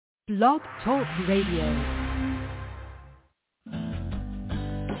Blog Talk Radio.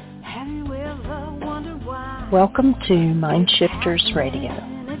 Welcome to MindShifters Radio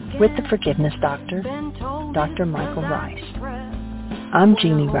with the Forgiveness Doctor, Dr. Michael Ryce. I'm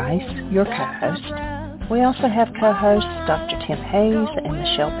Jeannie Ryce, your co-host. We also have co-hosts Dr. Tim Hayes and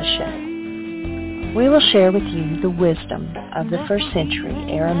Michelle Bechet. We will share with you the wisdom of the first century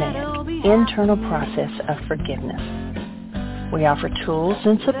Aramaic internal process of forgiveness. We offer tools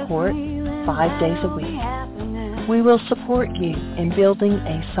and support 5 days a week. We will support you in building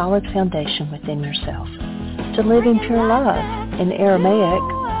a solid foundation within yourself to live in pure love, in Aramaic,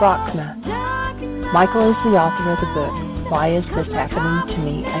 Rachna. Michael is the author of the book, Why Is This Happening to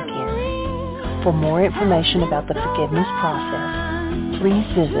Me Again? For more information about the forgiveness process, please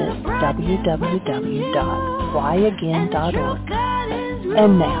visit www.whyagain.org.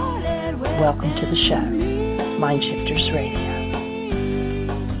 And now, welcome to the show, MindShifters Radio.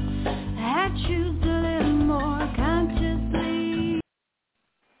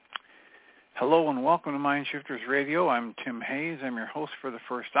 Hello and welcome to MindShifters Radio. I'm Tim Hayes. I'm your host for the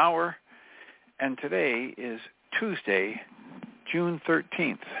first hour. And today is Tuesday, June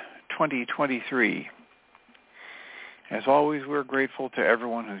 13th, 2023. As always, we're grateful to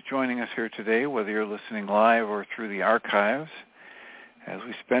everyone who's joining us here today, whether you're listening live or through the archives, as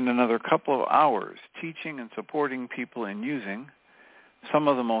we spend another couple of hours teaching and supporting people in using some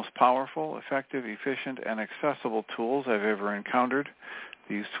of the most powerful, effective, efficient, and accessible tools I've ever encountered.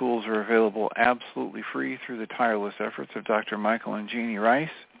 These tools are available absolutely free through the tireless efforts of Dr. Michael and Jeanie Ryce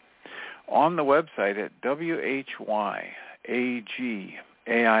on the website at whyagain.org.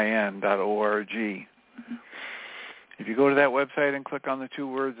 If you go to that website and click on the two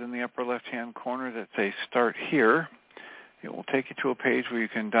words in the upper left-hand corner that say Start Here, it will take you to a page where you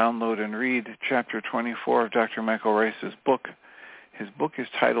can download and read Chapter 24 of Dr. Michael Ryce's book. His book is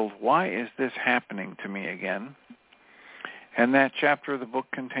titled, Why Is This Happening to Me Again? And that chapter of the book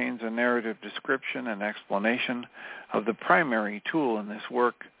contains a narrative description and explanation of the primary tool in this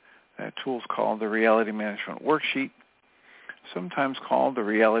work. That tool is called the Reality Management Worksheet, sometimes called the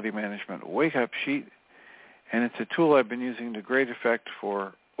Reality Management Wake-Up Sheet, and it's a tool I've been using to great effect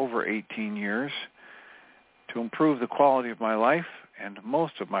for over 18 years to improve the quality of my life and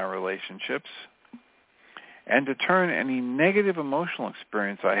most of my relationships, and to turn any negative emotional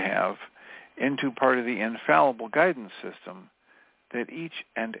experience I have into part of the infallible guidance system that each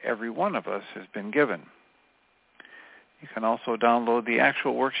and every one of us has been given. You can also download the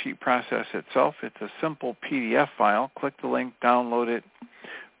actual worksheet process itself. It's a simple PDF file. Click the link, download it,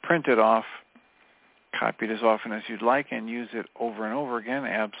 print it off, copy it as often as you'd like, and use it over and over again,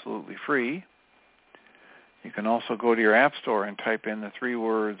 absolutely free. You can also go to your app store and type in the three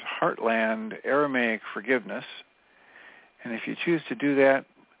words Heartland Aramaic Forgiveness. And if you choose to do that,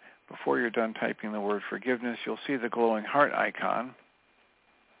 before you're done typing the word forgiveness, you'll see the glowing heart icon.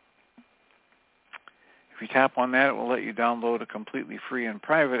 If you tap on that, it will let you download a completely free and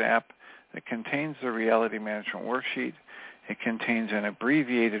private app that contains the Reality Management Worksheet. It contains an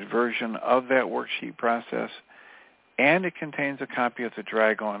abbreviated version of that worksheet process, and it contains a copy of the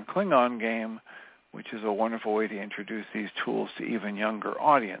Dragon Klingon game, which is a wonderful way to introduce these tools to even younger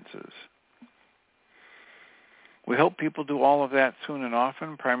audiences. We hope people do all of that soon and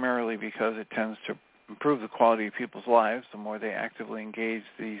often, primarily because it tends to improve the quality of people's lives the more they actively engage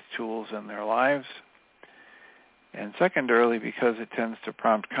these tools in their lives. And secondarily, because it tends to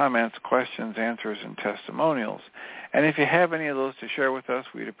prompt comments, questions, answers, and testimonials. And if you have any of those to share with us,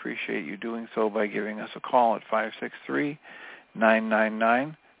 we'd appreciate you doing so by giving us a call at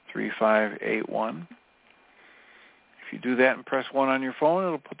 563-999-3581. If you do that and press 1 on your phone,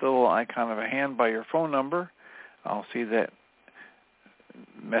 it'll put the little icon of a hand by your phone number. I'll see that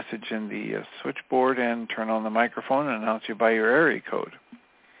message in the switchboard and turn on the microphone and announce you by your area code.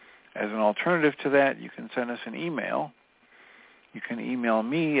 As an alternative to that, you can send us an email. You can email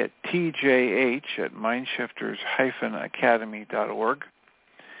me at tjh@mindshifters-academy.org.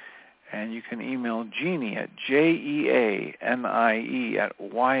 And you can email Jeanie at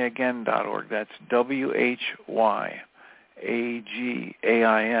jeanie@whyagain.org. That's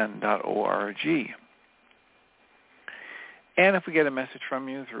whyagain.org. And if we get a message from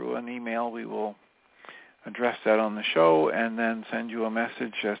you through an email, we will address that on the show and then send you a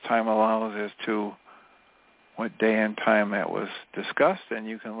message as time allows as to what day and time that was discussed. And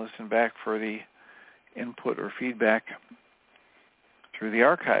you can listen back for the input or feedback through the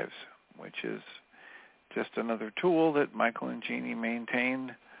archives, which is just another tool that Michael and Jeanie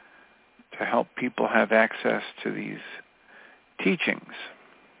maintain to help people have access to these teachings.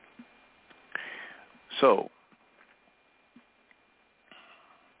 So,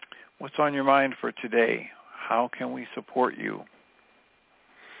 what's on your mind for today? How can we support you?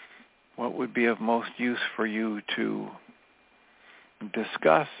 What would be of most use for you to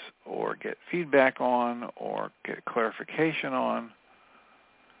discuss or get feedback on or get clarification on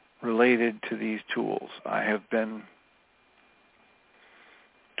related to these tools? I have been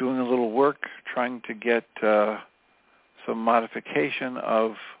doing a little work trying to get some modification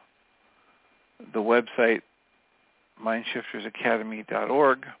of the website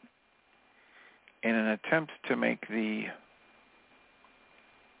MindShiftersAcademy.org in an attempt to make the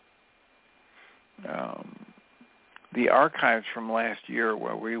archives from last year,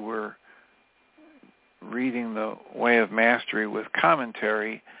 where we were reading The Way of Mastery with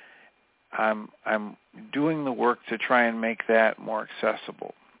commentary, I'm doing the work to try and make that more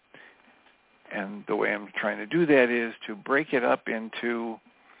accessible. And the way I'm trying to do that is to break it up into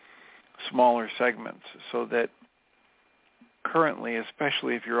smaller segments, so that currently,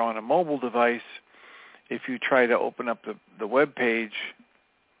 especially if you're on a mobile device, if you try to open up the web page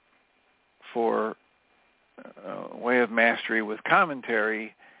for Way of Mastery with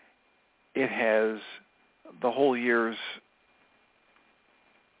commentary, it has the whole year's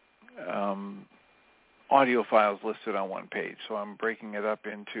audio files listed on one page. So I'm breaking it up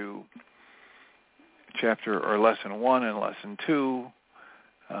into chapter or lesson 1 and lesson 2.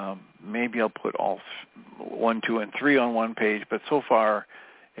 Maybe I'll put all 1, 2, and 3 on one page, but so far,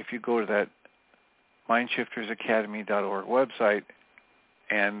 if you go to that MindShiftersAcademy.org website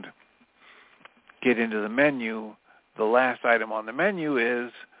and get into the menu, the last item on the menu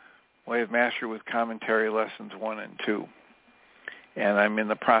is Way of Mastery with Commentary Lessons 1 and 2. And I'm in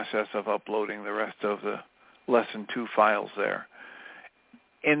the process of uploading the rest of the Lesson 2 files there.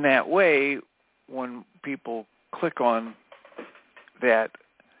 In that way, when people click on that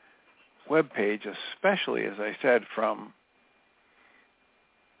web page, especially, as I said, from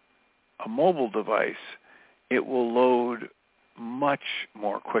a mobile device, it will load much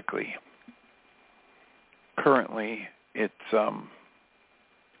more quickly. Currently, it's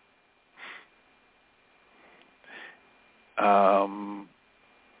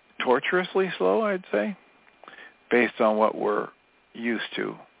torturously slow, I'd say, based on what we're used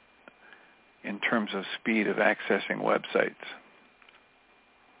to in terms of speed of accessing websites.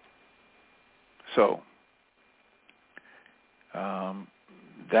 So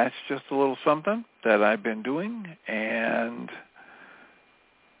that's just a little something that I've been doing, and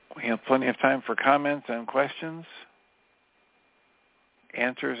we have plenty of time for comments and questions,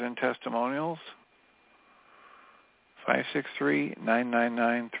 answers and testimonials.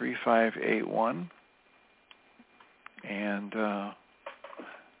 563-999-3581. And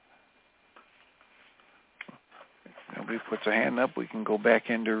nobody puts a hand up, we can go back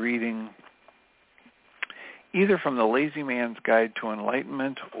into reading either from The Lazy Man's Guide to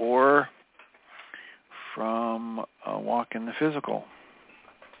Enlightenment or from A Walk in the Physical.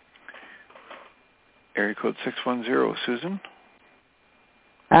 Area code 610, Susan.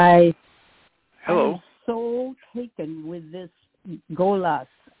 Hi. Hello. I'm so taken with this Golas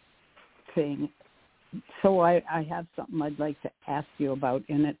thing. So I have something I'd like to ask you about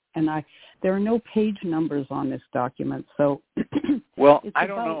in it. And there are no page numbers on this document. So well, I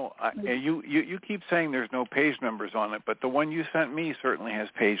don't know. You keep saying there's no page numbers on it, but the one you sent me certainly has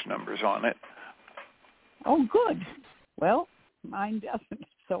page numbers on it. Oh, good. Well, mine doesn't.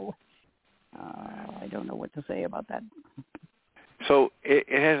 So I don't know what to say about that. So it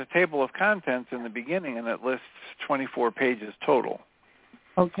has a table of contents in the beginning, and it lists 24 pages total.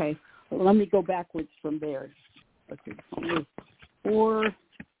 Okay. Well, let me go backwards from there. Let's see. 24,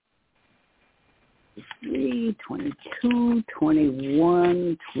 23, 22,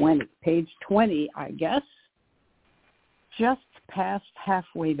 21, 20. Page 20, I guess. Just past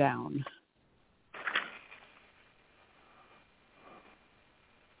halfway down.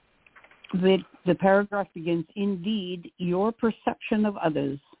 The paragraph begins, indeed, your perception of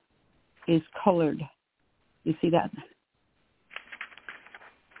others is colored. You see that?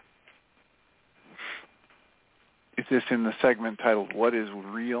 Is this in the segment titled, What is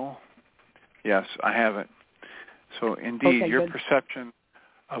Real? Yes, I have it. So indeed, your perception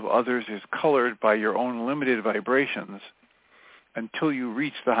of others is colored by your own limited vibrations until you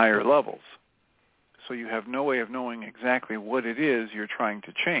reach the higher levels. So you have no way of knowing exactly what it is you're trying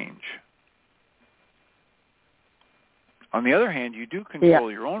to change. On the other hand, you do control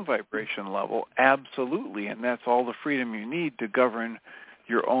your own vibration level, absolutely, and that's all the freedom you need to govern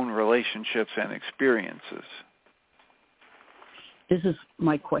your own relationships and experiences. This is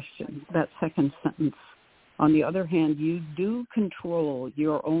my question, that second sentence. On the other hand, you do control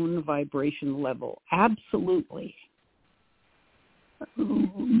your own vibration level, absolutely.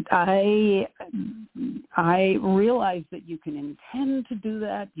 I realize that you can intend to do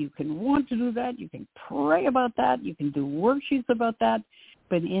that, you can want to do that, you can pray about that, you can do worksheets about that,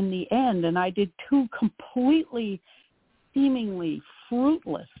 but in the end, and I did 2 completely, seemingly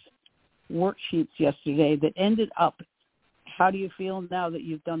fruitless worksheets yesterday that ended up, how do you feel now that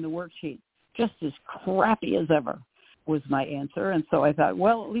you've done the worksheet? Just as crappy as ever was my answer. And so I thought,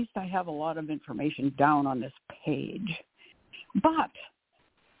 well, at least I have a lot of information down on this page. But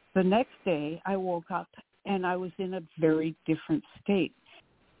the next day I woke up and I was in a very different state.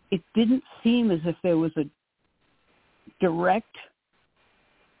 It didn't seem as if there was a direct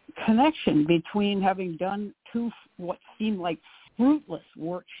connection between having done 2 what seemed like fruitless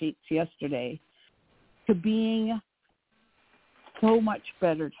worksheets yesterday to being so much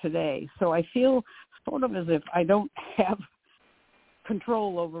better today. So I feel sort of as if I don't have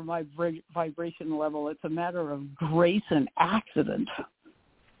control over my vibration level. It's a matter of grace and accident.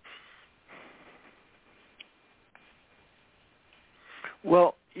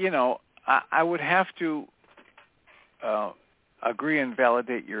 Well, I would have to agree and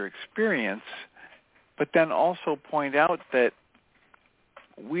validate your experience, but then also point out that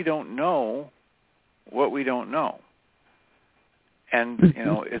we don't know what we don't know. And,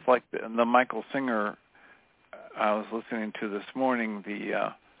 it's like the Michael Singer I was listening to this morning,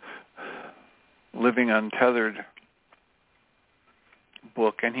 the Living Untethered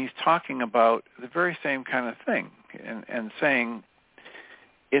book, and he's talking about the very same kind of thing and saying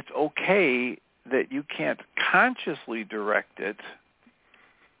it's okay that you can't consciously direct it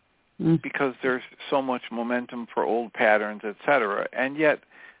because there's so much momentum for old patterns, et cetera. And yet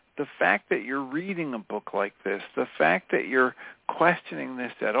the fact that you're reading a book like this, the fact that you're questioning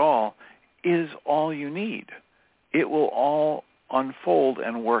this at all is all you need. It will all unfold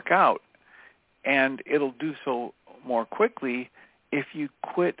and work out, and it'll do so more quickly if you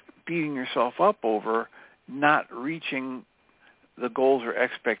quit beating yourself up over not reaching the goals or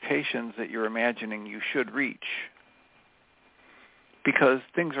expectations that you're imagining you should reach. Because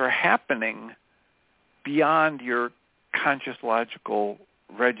things are happening beyond your conscious logical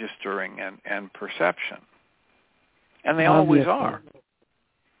registering and perception. And they always are.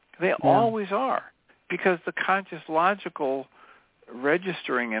 They always are. Because the conscious logical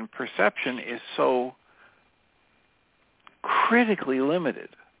registering and perception is so critically limited.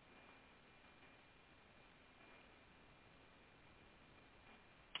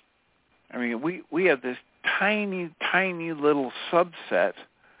 I mean, we have this tiny, tiny little subset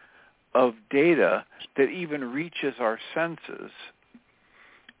of data that even reaches our senses,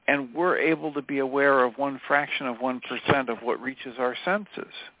 and we're able to be aware of 1% of what reaches our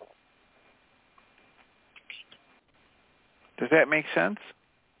senses. Does that make sense?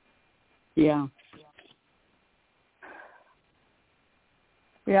 Yeah.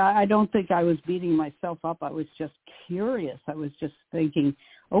 Yeah, I don't think I was beating myself up. I was just curious. I was just thinking,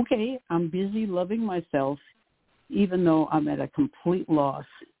 okay, I'm busy loving myself, even though I'm at a complete loss.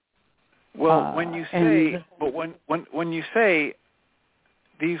 Well, when you say, when you say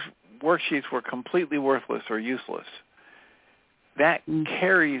these worksheets were completely worthless or useless, that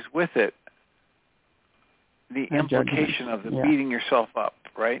carries with it the implication of the beating yourself up,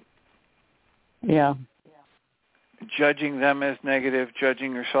 right? Yeah. Judging them as negative,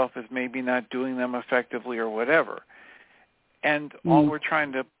 judging yourself as maybe not doing them effectively or whatever. And all we're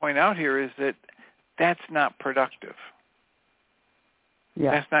trying to point out here is that that's not productive.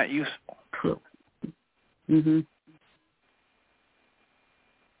 Yeah. That's not useful. True. Mm-hmm.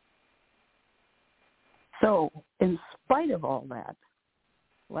 So, in spite of all that,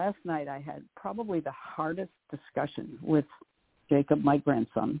 last night I had probably the hardest discussion with Jacob, my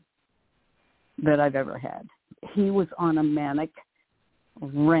grandson, that I've ever had. He was on a manic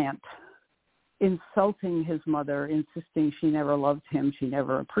rant, insulting his mother, insisting she never loved him, she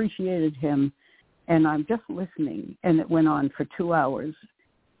never appreciated him, and I'm just listening, and it went on for 2 hours.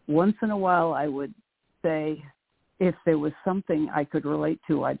 Once in a while I would say, if there was something I could relate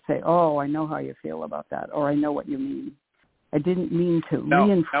to, I'd say, oh, I know how you feel about that, or I know what you mean. I didn't mean to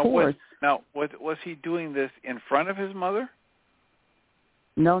reinforce. Was he doing this in front of his mother?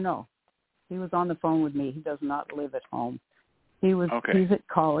 No. He was on the phone with me. He does not live at home. He's at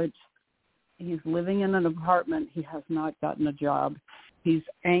college. He's living in an apartment. He has not gotten a job. He's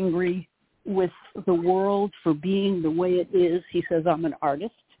angry with the world for being the way it is. He says, I'm an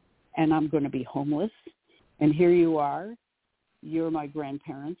artist, and I'm going to be homeless. And here you are. You're my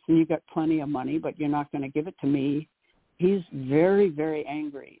grandparents, and you got plenty of money, but you're not going to give it to me. He's very, very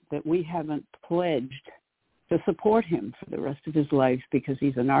angry that we haven't pledged to support him for the rest of his life because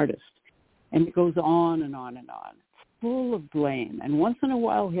he's an artist. And it goes on and on and on. full of blame. And once in a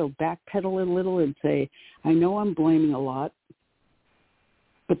while, he'll backpedal a little and say, I know I'm blaming a lot,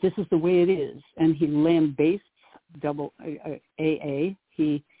 but this is the way it is. And he lambastes AA.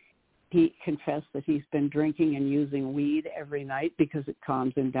 He confessed that he's been drinking and using weed every night because it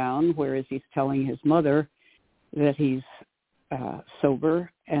calms him down, whereas he's telling his mother that he's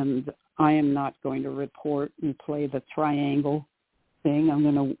sober, and I am not going to report and play the triangle thing. I'm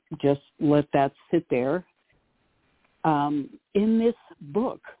going to just let that sit there. In this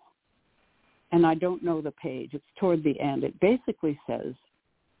book, and I don't know the page, it's toward the end, it basically says,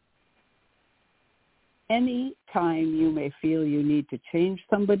 any time you may feel you need to change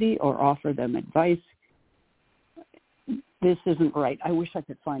somebody or offer them advice, this isn't right. I wish I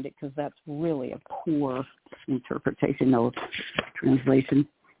could find it because that's really a poor interpretation of translation.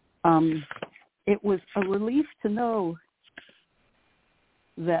 It was a relief to know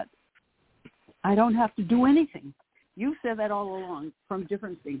that I don't have to do anything. You said that all along from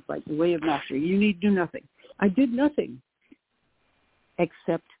different things like the way of mastery. You need to do nothing. I did nothing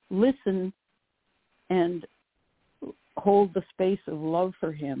except listen and hold the space of love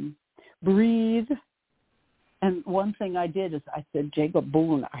for him, breathe. And one thing I did is I said, Jacob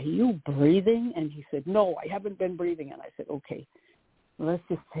Boone, are you breathing? And he said, no, I haven't been breathing. And I said, okay, let's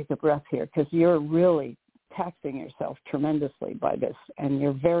just take a breath here because you're really taxing yourself tremendously by this. And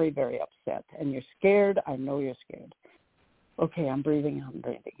you're very, very upset. And you're scared. I know you're scared. Okay, I'm breathing,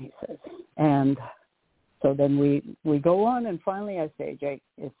 he says. And so then we go on. And finally I say, Jake,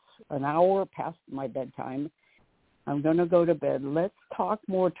 it's an hour past my bedtime. I'm going to go to bed. Let's talk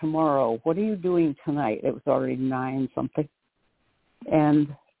more tomorrow. What are you doing tonight? It was already 9 something. And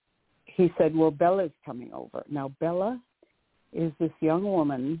he said, well, Bella's coming over. Now, Bella is this young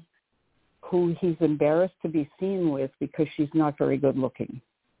woman who he's embarrassed to be seen with because she's not very good looking.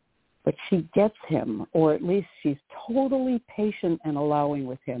 But she gets him, or at least she's totally patient and allowing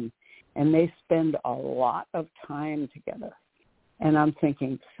with him. And they spend a lot of time together. And I'm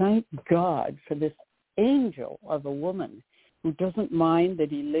thinking, thank God for this angel of a woman who doesn't mind that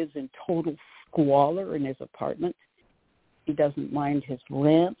he lives in total squalor in his apartment. He doesn't mind his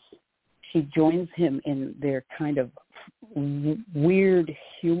rants. She joins him in their kind of weird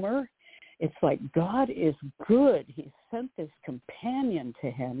humor. It's like God is good. He sent this companion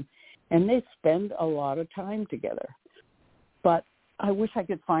to him, and they spend a lot of time together. But I wish I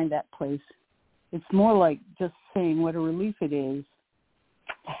could find that place. It's more like just saying what a relief it is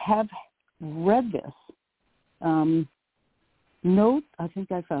to have read this. Note, I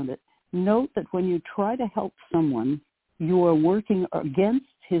think I found it, note that when you try to help someone, you are working against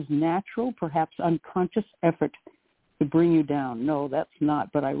his natural, perhaps unconscious effort to bring you down. No, that's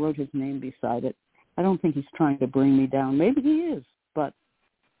not, but I wrote his name beside it. I don't think he's trying to bring me down. Maybe he is, but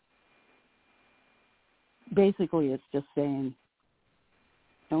basically it's just saying,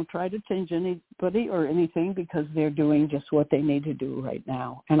 don't try to change anybody or anything because they're doing just what they need to do right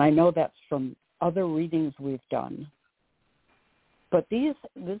now. And I know that's from other readings we've done. But this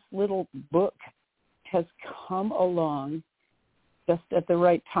little book has come along just at the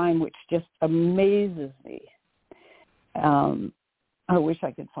right time, which just amazes me. I wish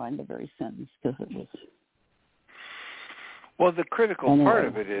I could find the very sentence because it was... Well, the critical part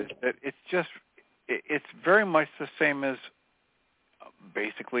of it is that it's very much the same as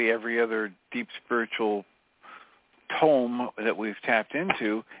basically every other deep spiritual tome that we've tapped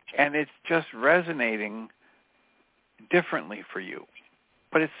into, and it's just resonating differently for you.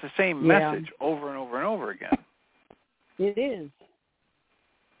 But it's the same message over and over and over again. It is.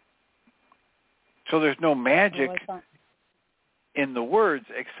 So there's no magic in the words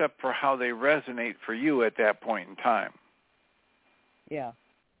except for how they resonate for you at that point in time. Yeah.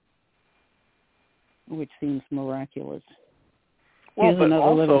 Which seems miraculous. Well, but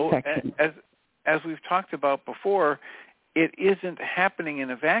also, as we've talked about before, it isn't happening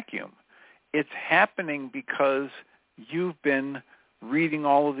in a vacuum. It's happening because you've been reading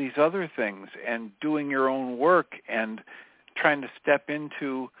all of these other things and doing your own work and trying to step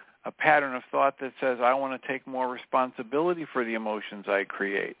into a pattern of thought that says, I want to take more responsibility for the emotions I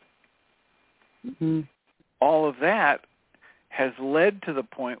create. Mm-hmm. All of that has led to the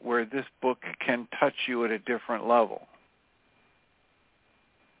point where this book can touch you at a different level.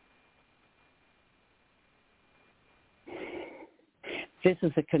 This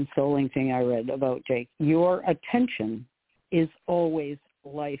is a consoling thing I read about Jake. Your attention is always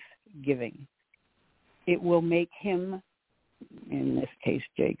life-giving. It will make him, in this case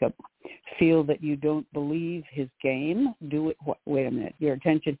Jacob, feel that you don't believe his game. Wait a minute. Your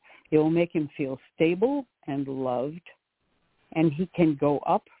attention, it will make him feel stable and loved, and he can go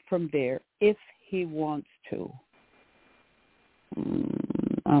up from there if he wants to.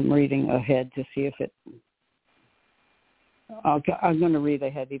 I'm reading ahead to see if it... I'm going to read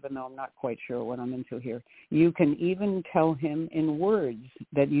ahead even though I'm not quite sure what I'm into here. You can even tell him in words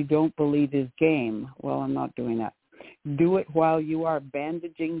that you don't believe his game. Well, I'm not doing that. Do it while you are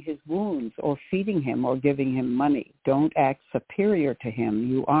bandaging his wounds or feeding him or giving him money. Don't act superior to him.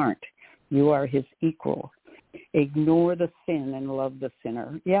 You aren't. You are his equal. Ignore the sin and love the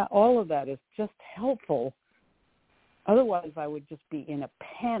sinner. Yeah, all of that is just helpful. Otherwise, I would just be in a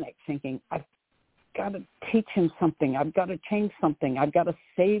panic thinking, I've got to teach him something. I've got to change something. I've got to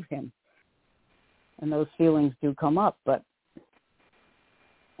save him. And those feelings do come up,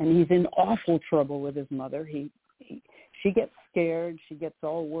 and he's in awful trouble with his mother. She gets scared. She gets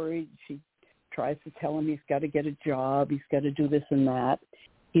all worried. She tries to tell him he's got to get a job. He's got to do this and that.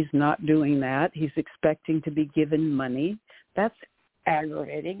 He's not doing that. He's expecting to be given money. That's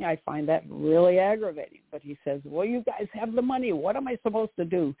aggravating. I find that really aggravating. But he says, well, you guys have the money. What am I supposed to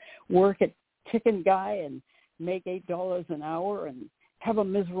do? Work at Chicken Guy and make $8 an hour and have a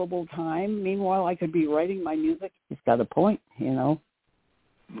miserable time? Meanwhile, I could be writing my music. He's got a point,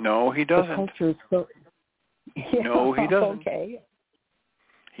 No, he doesn't. The culture is so... No, he doesn't. Okay.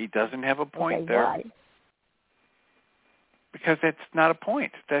 He doesn't have a point there. Why? Because that's not a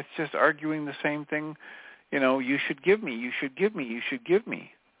point. That's just arguing the same thing. You should give me, you should give me, you should give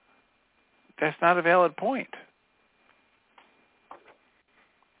me. That's not a valid point.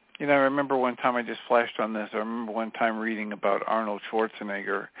 I remember one time, I just flashed on this. I remember one time reading about Arnold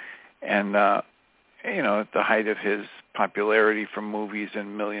Schwarzenegger and, at the height of his popularity from movies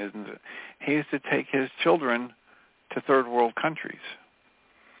and millions, he used to take his children to third world countries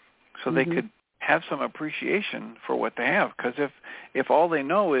so they could have some appreciation for what they have. Because if all they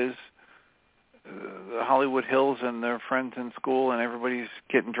know is the Hollywood Hills and their friends in school and everybody's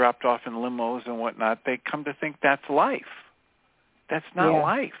getting dropped off in limos and whatnot, they come to think that's life. That's not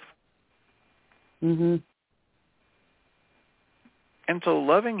life. Mm-hmm. And so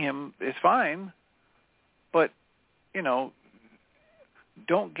loving him is fine, but,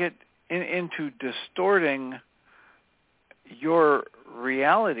 don't get into distorting your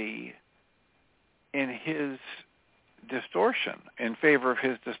reality in his distortion, in favor of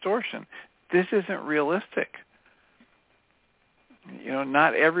his distortion. This isn't realistic.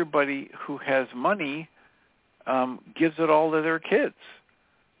 Not everybody who has money gives it all to their kids.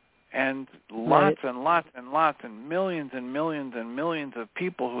 And lots and lots and lots and millions and millions and millions of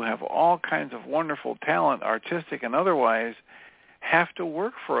people who have all kinds of wonderful talent, artistic and otherwise, have to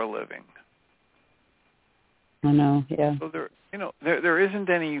work for a living. I know, yeah. So there isn't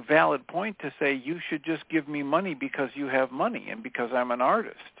any valid point to say you should just give me money because you have money and because I'm an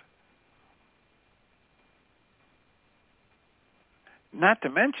artist. Not to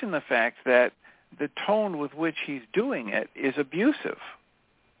mention the fact that the tone with which he's doing it is abusive.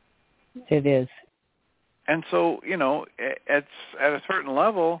 It is. And so, at a certain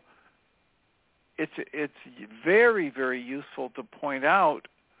level, it's very, very useful to point out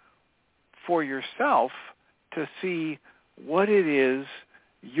for yourself to see what it is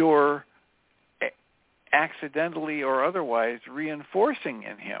you're accidentally or otherwise reinforcing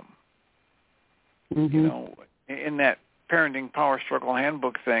in him. Mm-hmm. In that Parenting Power Struggle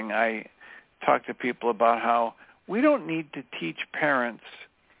Handbook thing, I talk to people about how we don't need to teach parents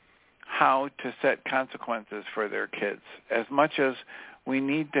how to set consequences for their kids as much as we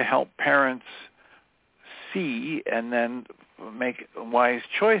need to help parents see and then make wise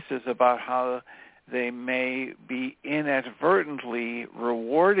choices about how they may be inadvertently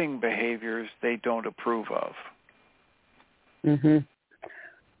rewarding behaviors they don't approve of. Mm-hmm.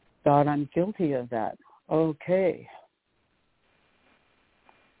 God, I'm guilty of that. Okay.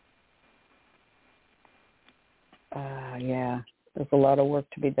 Yeah, there's a lot of work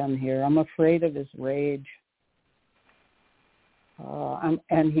to be done here. I'm afraid of his rage.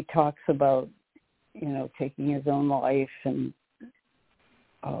 And he talks about, taking his own life and,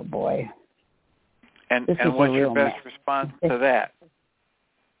 oh boy. And what's your best response to that?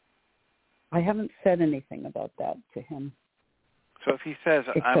 I haven't said anything about that to him. So if he says,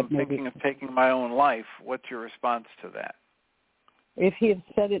 I'm thinking of taking my own life, what's your response to that? If he had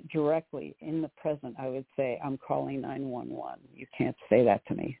said it directly in the present, I would say, I'm calling 911. You can't say that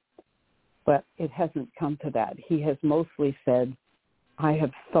to me. But it hasn't come to that. He has mostly said, I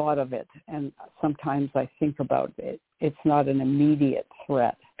have thought of it, and sometimes I think about it. It's not an immediate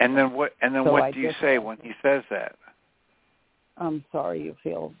threat. And then what do you say when he says that? I'm sorry you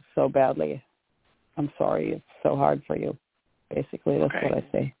feel so badly. I'm sorry it's so hard for you. Basically, that's what I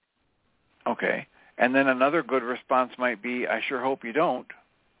say. Okay. And then another good response might be, I sure hope you don't.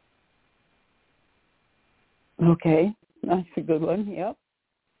 Okay. That's a good one. Yep.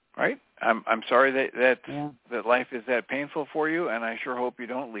 Right? I'm sorry that life is that painful for you, and I sure hope you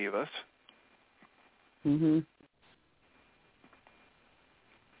don't leave us. Mhm.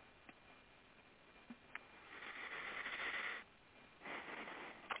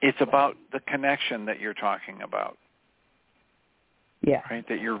 It's about the connection that you're talking about. Yeah. Right?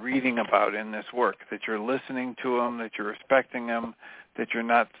 That you're reading about in this work, that you're listening to him, that you're respecting him, that you're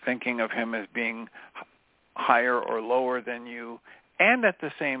not thinking of him as being higher or lower than you. And at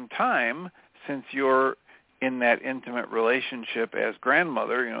the same time, since you're in that intimate relationship as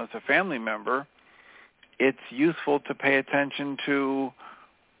grandmother, as a family member, it's useful to pay attention to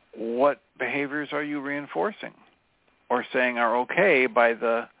what behaviors are you reinforcing or saying are okay by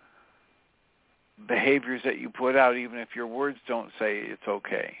the behaviors that you put out, even if your words don't say it's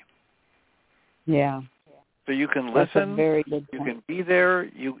okay. Yeah. So you can That's listen, a very good you point. can be there,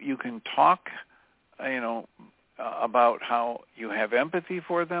 you can talk, about how you have empathy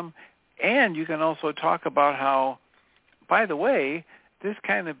for them, and you can also talk about how, by the way, this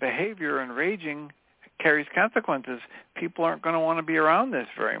kind of behavior and raging carries consequences. People aren't going to want to be around this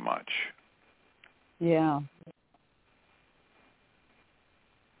very much. Yeah.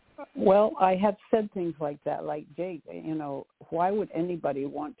 Well, I have said things like that, like, Jake, why would anybody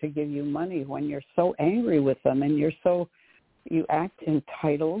want to give you money when you're so angry with them and you act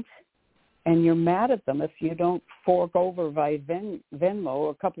entitled and you're mad at them if you don't fork over by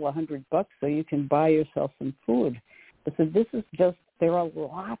Venmo a couple of $100 so you can buy yourself some food. So there are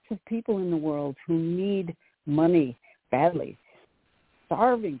lots of people in the world who need money badly,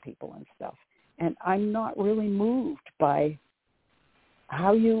 starving people and stuff. And I'm not really moved by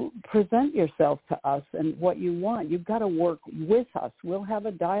how you present yourself to us and what you want. You've got to work with us. We'll have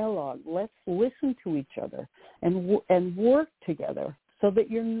a dialogue. Let's listen to each other and work together so that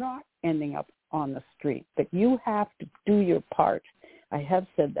you're not ending up on the street, that you have to do your part. I have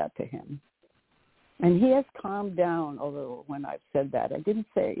said that to him. And he has calmed down a little when I've said that. I didn't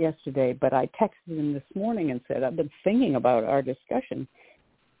say it yesterday, but I texted him this morning and said, I've been thinking about our discussion,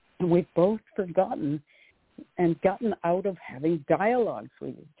 and we've both forgotten and gotten out of having dialogues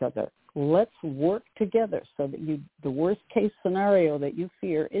with each other. Let's work together so that the worst case scenario that you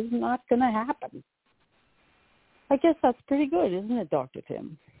fear is not going to happen. I guess that's pretty good, isn't it, Dr.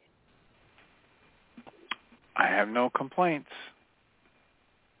 Tim? I have no complaints.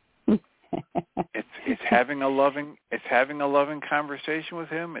 It's having a loving conversation with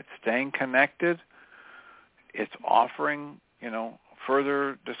him. It's staying connected. It's offering,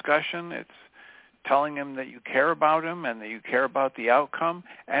 further discussion. It's telling him that you care about him and that you care about the outcome.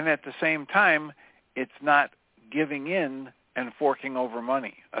 And at the same time, it's not giving in and forking over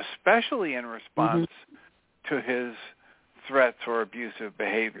money, especially in response to his threats or abusive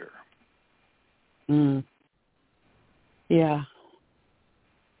behavior. Mm. Yeah.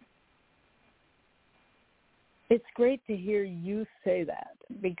 It's great to hear you say that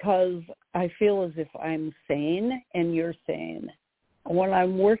because I feel as if I'm sane and you're sane. When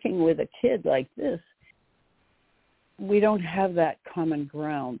I'm working with a kid like this, we don't have that common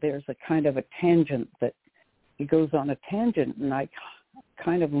ground. There's a kind of a tangent that he goes on a tangent, and I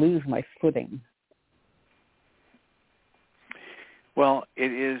kind of lose my footing. Well,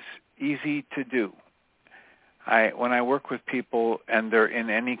 it is easy to do. When I work with people and they're in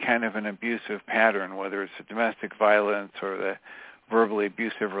any kind of an abusive pattern, whether it's a domestic violence or the verbally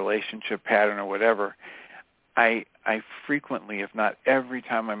abusive relationship pattern or whatever, I frequently, if not every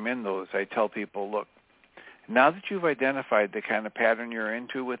time I'm in those, I tell people, look, now that you've identified the kind of pattern you're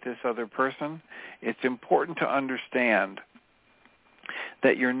into with this other person, it's important to understand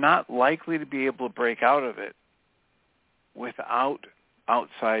that you're not likely to be able to break out of it without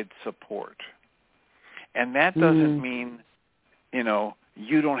outside support. And that doesn't mean,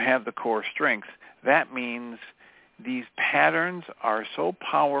 you don't have the core strength. That means these patterns are so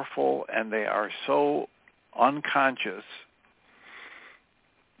powerful and they are so unconscious,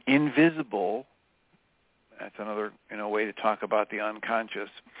 invisible, that's another way to talk about the unconscious,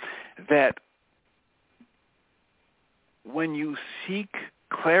 that when you seek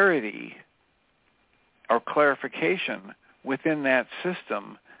clarity or clarification within that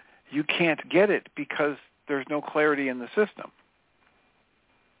system, you can't get it because there's no clarity in the system.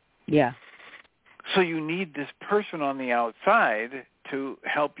 Yeah. So you need this person on the outside to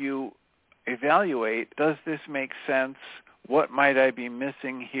help you evaluate, does this make sense? What might I be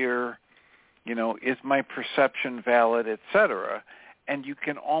missing here? Is my perception valid, etc.? And you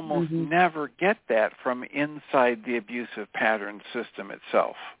can almost never get that from inside the abusive pattern system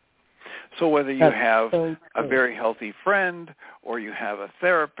itself. So whether you have a very healthy friend or you have a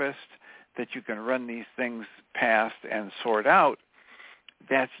therapist, that you can run these things past and sort out,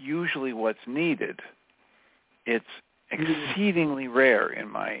 that's usually what's needed. It's exceedingly rare in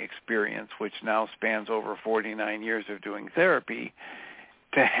my experience, which now spans over 49 years of doing therapy,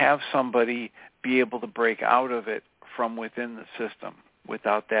 to have somebody be able to break out of it from within the system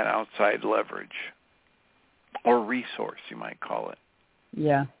without that outside leverage or resource, you might call it.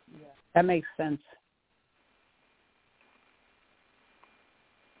 Yeah, that makes sense.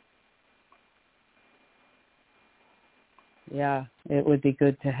 Yeah, it would be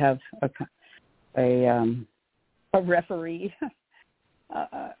good to have a referee,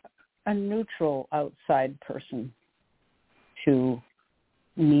 a neutral outside person to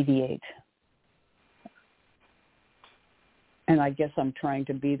mediate. And I guess I'm trying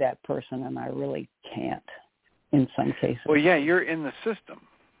to be that person, and I really can't in some cases. Well, yeah, you're in the system.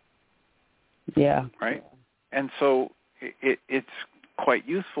 Yeah. Right? And so it's quite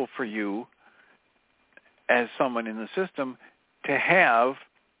useful for you as someone in the system to have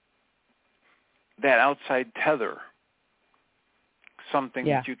that outside tether, something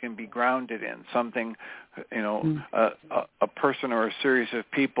that you can be grounded in, something, a person or a series of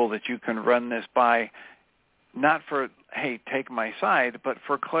people that you can run this by, not for, hey, take my side, but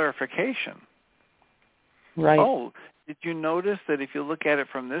for clarification. Right. Oh, did you notice that if you look at it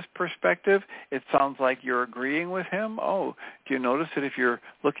from this perspective, it sounds like you're agreeing with him? Oh, do you notice that if you're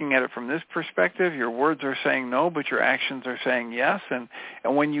looking at it from this perspective, your words are saying no, but your actions are saying yes? And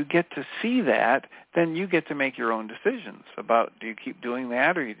when you get to see that, then you get to make your own decisions about, do you keep doing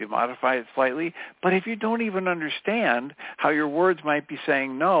that or do you modify it slightly? But if you don't even understand how your words might be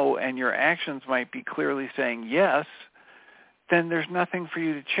saying no and your actions might be clearly saying yes, then there's nothing for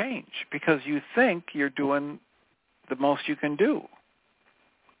you to change because you think you're doing the most you can do.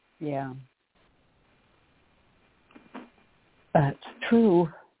 Yeah. That's true.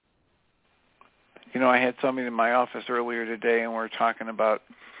 I had somebody in my office earlier today, and we were talking about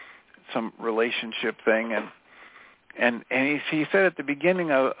some relationship thing, and he said at the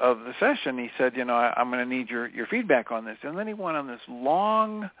beginning of the session, he said, I'm going to need your feedback on this. And then he went on this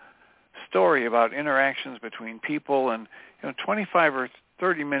long story about interactions between people, and 25 or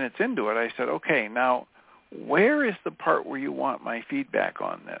 30 minutes into it, I said, okay, now, where is the part where you want my feedback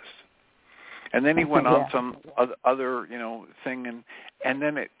on this? And then he went on some other, thing, and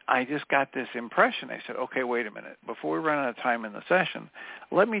then I just got this impression. I said, okay, wait a minute. Before we run out of time in the session,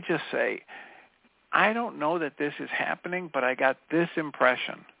 let me just say, I don't know that this is happening, but I got this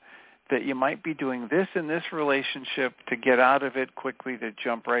impression that you might be doing this in this relationship to get out of it quickly to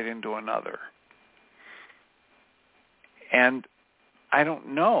jump right into another. And I don't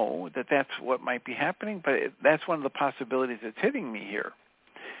know that that's what might be happening, but that's one of the possibilities that's hitting me here.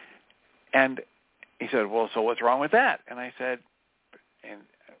 And he said, well, so what's wrong with that? And I said, and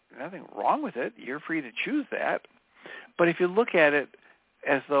nothing wrong with it. You're free to choose that. But if you look at it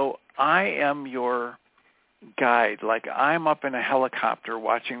as though I am your guide, like I'm up in a helicopter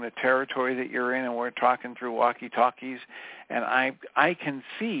watching the territory that you're in and we're talking through walkie-talkies, and I can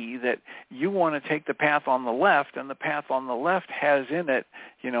see that you want to take the path on the left, and the path on the left has in it,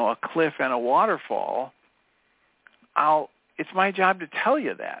 a cliff and a waterfall. It's my job to tell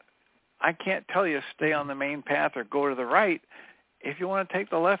you that. I can't tell you stay on the main path or go to the right. If you want to take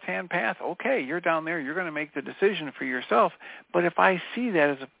the left-hand path, okay, you're down there. You're going to make the decision for yourself. But if I see that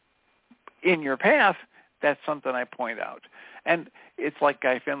as in your path, that's something I point out. And it's like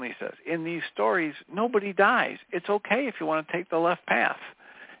Guy Finley says, in these stories, nobody dies. It's okay if you want to take the left path.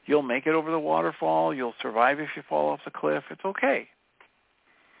 You'll make it over the waterfall. You'll survive if you fall off the cliff. It's okay.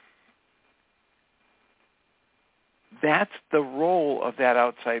 That's the role of that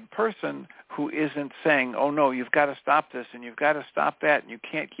outside person who isn't saying, oh, no, you've got to stop this and you've got to stop that and you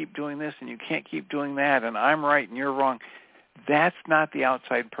can't keep doing this and you can't keep doing that and I'm right and you're wrong. That's not the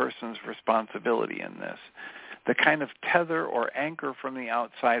outside person's responsibility in this. The kind of tether or anchor from the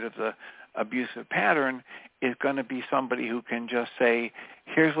outside of the abusive pattern is going to be somebody who can just say,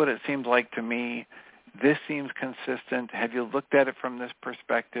 here's what it seems like to me. This seems consistent. Have you looked at it from this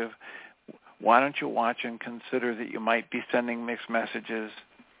perspective? Why don't you watch and consider that you might be sending mixed messages?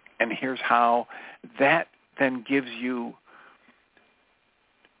 And here's how. That then gives you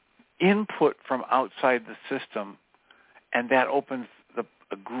input from outside the system, and that opens a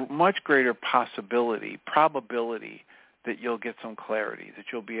much greater probability that you'll get some clarity, that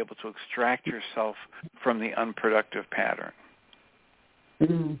you'll be able to extract yourself from the unproductive pattern.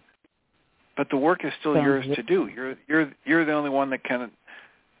 Mm-hmm. But the work is still yours to do. You're the only one that can,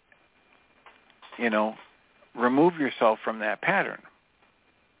 remove yourself from that pattern.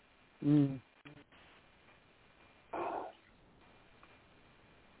 Mm.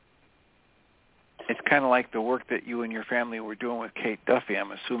 It's kind of like the work that you and your family were doing with Kate Duffy.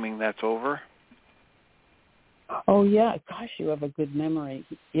 I'm assuming that's over? Oh, yeah. Gosh, you have a good memory.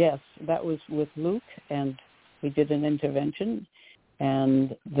 Yes, that was with Luke, and we did an intervention,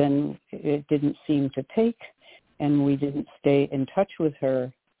 and then it didn't seem to take, and we didn't stay in touch with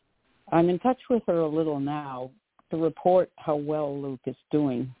her. I'm in touch with her a little now to report how well Luke is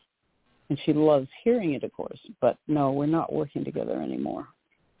doing, and she loves hearing it, of course, but no, we're not working together anymore.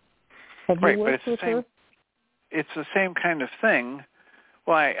 Have you worked with her? It's the same kind of thing.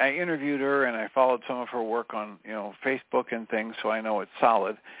 Well, I interviewed her and I followed some of her work on, Facebook and things, so I know it's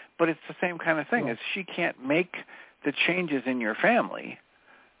solid. But it's the same kind of thing. It's she can't make the changes in your family,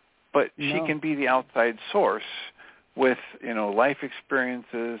 but she can be the outside source with, life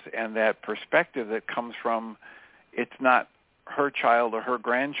experiences and that perspective that comes from it's not her child or her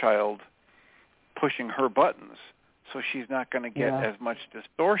grandchild pushing her buttons. So she's not going to get as much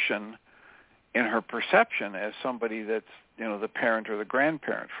distortion in her perception as somebody that's, the parent or the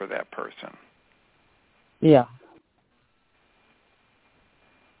grandparent for that person. Yeah.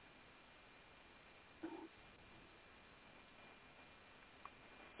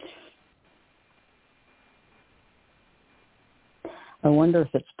 I wonder if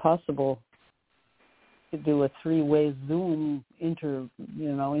it's possible to do a 3-way Zoom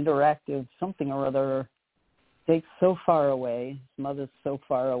interactive something or other. Jake's so far away. His mother's so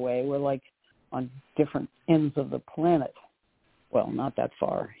far away. We're like on different ends of the planet. Well, not that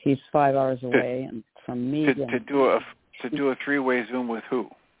far. He's 5 hours away, and from me. To do a 3-way Zoom with who?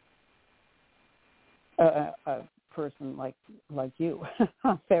 A person like you,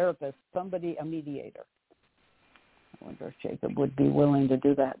 a therapist, somebody, a mediator. I wonder if Jacob would be willing to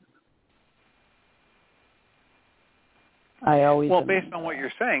do that. Based on what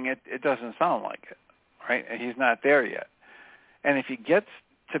you're saying, it doesn't sound like it, right? He's not there yet. And if he gets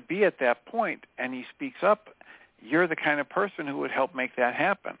to be at that point and he speaks up, you're the kind of person who would help make that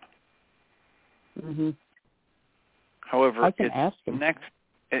happen. Mm-hmm. However, I can ask him.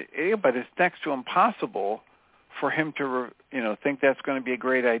 But it's next to impossible for him to, think that's going to be a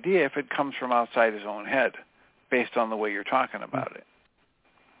great idea if it comes from outside his own head, based on the way you're talking about it.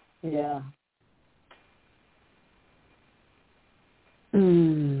 Yeah.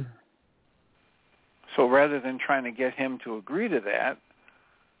 Mm. So rather than trying to get him to agree to that,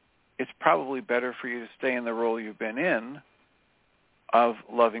 it's probably better for you to stay in the role you've been in of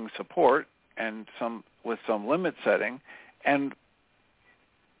loving support and with some limit setting, and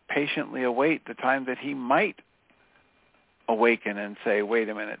patiently await the time that he might awaken and say, wait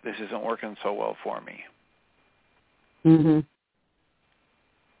a minute, this isn't working so well for me. Mm-hmm.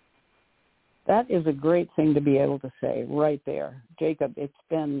 That is a great thing to be able to say right there. Jacob, it's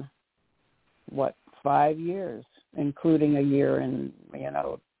been, 5 years, including a year in,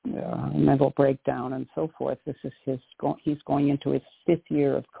 mental breakdown and so forth. This is he's going into his 5th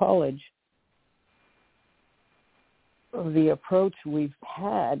year of college. The approach we've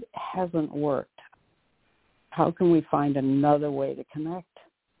had hasn't worked. How can we find another way to connect?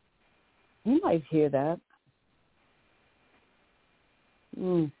 You might hear that.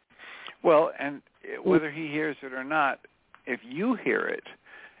 Mm. Well, and whether he hears it or not, if you hear it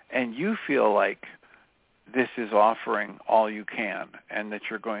and you feel like this is offering all you can and that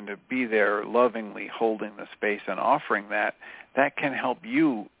you're going to be there lovingly holding the space and offering that can help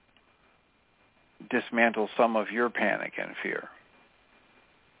you dismantle some of your panic and fear.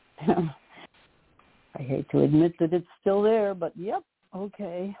 I hate to admit that it's still there, but yep,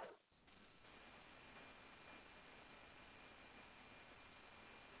 okay.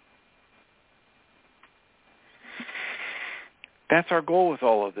 That's our goal with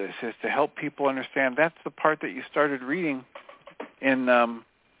all of this, is to help people understand. That's the part that you started reading in, from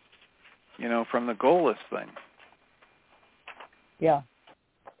the goal list thing. Yeah.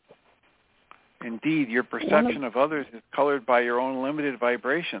 Indeed, your perception of others is colored by your own limited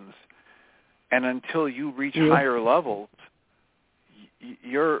vibrations. And until you reach higher levels,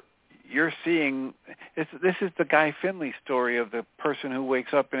 you're seeing, this is the Guy Finley story of the person who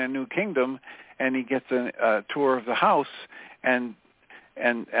wakes up in a new kingdom and he gets a tour of the house, and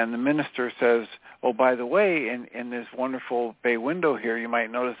the minister says, oh, by the way, in this wonderful bay window here, you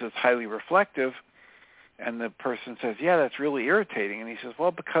might notice it's highly reflective. And the person says, yeah, that's really irritating. And he says,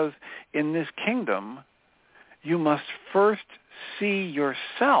 well, because in this kingdom, you must first see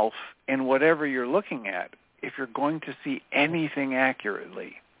yourself in whatever you're looking at if you're going to see anything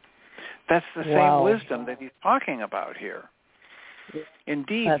accurately. That's the same wisdom that he's talking about here.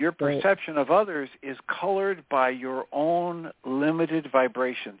 Indeed, your perception of others is colored by your own limited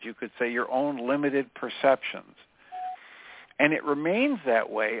vibrations. You could say your own limited perceptions. And it remains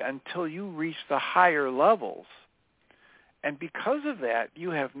that way until you reach the higher levels. And because of that, you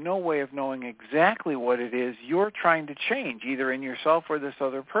have no way of knowing exactly what it is you're trying to change, either in yourself or this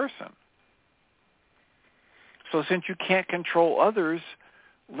other person. So since you can't control others,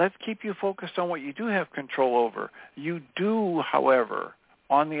 let's keep you focused on what you do have control over. You do, however,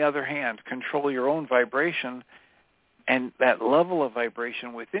 on the other hand, control your own vibration and that level of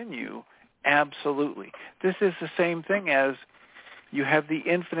vibration within you, absolutely. This is the same thing as you have the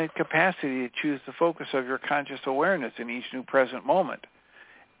infinite capacity to choose the focus of your conscious awareness in each new present moment.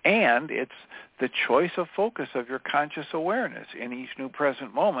 And it's the choice of focus of your conscious awareness in each new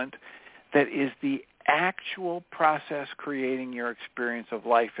present moment that is the actual process creating your experience of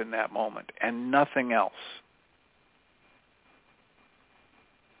life in that moment, and nothing else.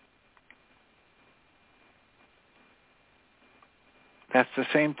 That's the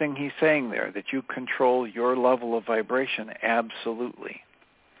same thing he's saying there, that you control your level of vibration absolutely.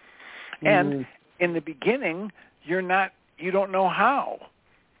 And in the beginning, you don't know how.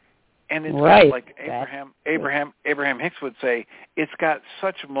 And it's right. like Abraham Hicks would say, it's got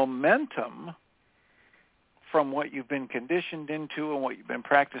such momentum from what you've been conditioned into and what you've been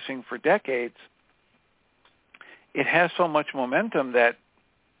practicing for decades. It has so much momentum that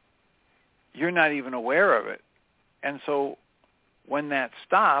you're not even aware of it. And so when that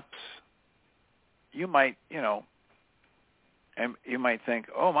stops, you might think,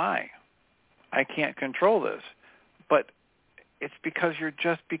 oh my, I can't control this. But it's because you're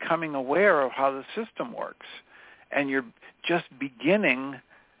just becoming aware of how the system works. And you're just beginning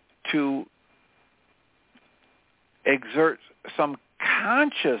to exert some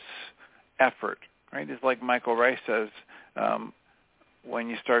conscious effort, right? It's like Michael Ryce says, when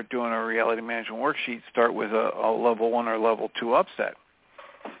you start doing a reality management worksheet, start with a level 1 or level 2 upset.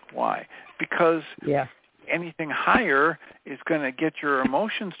 Why? Because anything higher is going to get your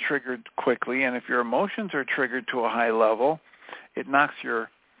emotions triggered quickly, and if your emotions are triggered to a high level, it knocks your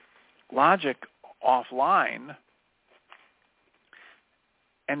logic offline.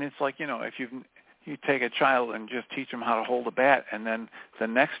 And it's like, if you take a child and just teach them how to hold a bat, and then the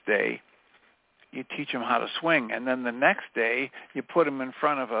next day you teach them how to swing, and then the next day you put them in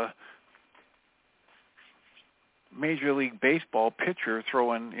front of a Major League Baseball pitcher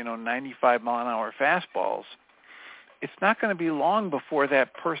throwing, 95-mile-an-hour fastballs. It's not going to be long before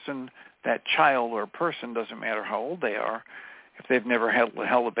that person, that child or person, doesn't matter how old they are, if they've never held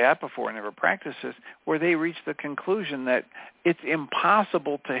a bat before, never practiced this, where they reach the conclusion that it's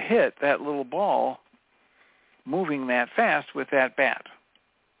impossible to hit that little ball moving that fast with that bat.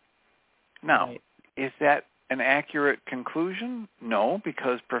 Now, is that an accurate conclusion? No,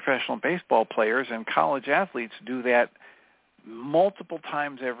 because professional baseball players and college athletes do that multiple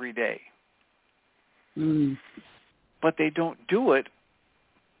times every day. But they don't do it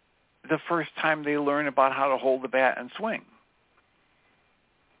the first time they learn about how to hold the bat and swing.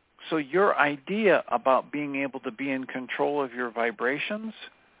 So your idea about being able to be in control of your vibrations,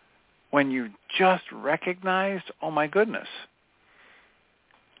 when you just recognized, oh my goodness,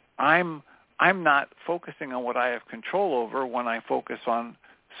 I'm not focusing on what I have control over when I focus on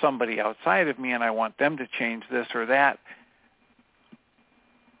somebody outside of me and I want them to change this or that.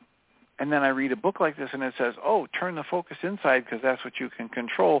 And then I read a book like this and it says, oh, turn the focus inside because that's what you can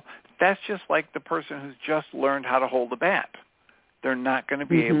control. That's just like the person who's just learned how to hold a bat. They're not going to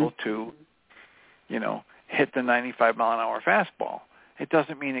be able to, hit the 95-mile-an-hour fastball. It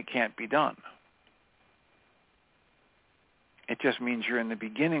doesn't mean it can't be done. It just means you're in the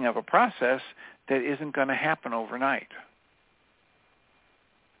beginning of a process that isn't going to happen overnight.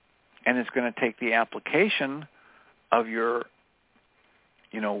 And it's going to take the application of your,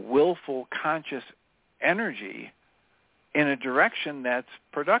 willful, conscious energy in a direction that's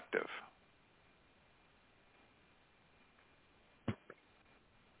productive.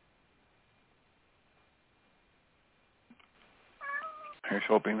 Here's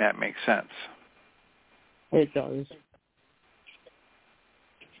hoping that makes sense. It does.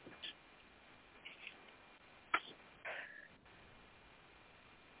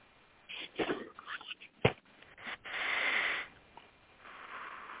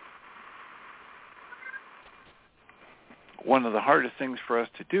 One of the hardest things for us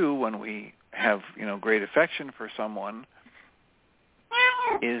to do when we have, great affection for someone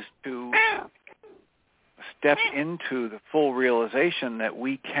is to step into the full realization that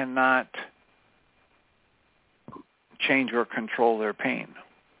we cannot change or control their pain.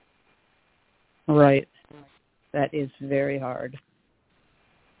 Right. That is very hard.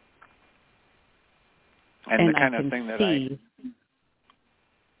 And the kind of thing that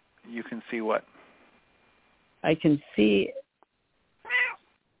you can see what? I can see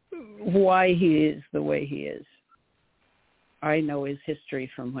why he is the way he is. I know his history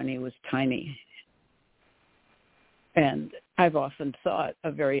from when he was tiny. And I've often thought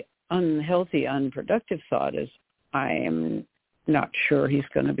a very unhealthy, unproductive thought is, I am not sure he's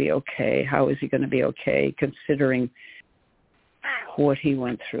going to be okay. How is he going to be okay considering what he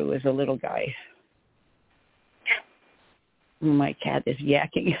went through as a little guy? My cat is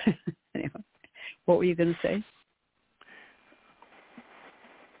yakking. Anyway, what were you going to say?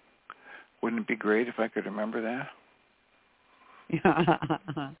 Wouldn't it be great if I could remember that?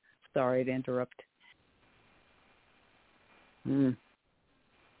 Sorry to interrupt.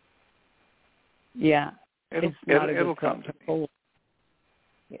 Yeah. It'll come to me.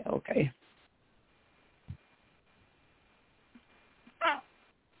 Yeah, okay.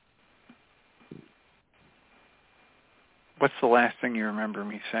 What's the last thing you remember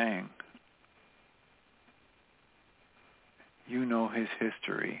me saying? You know his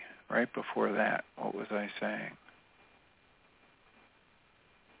history. Right before that, what was I saying?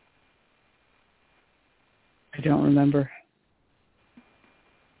 I don't remember.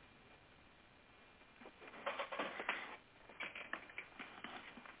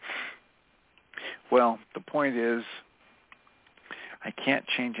 Well, the point is, I can't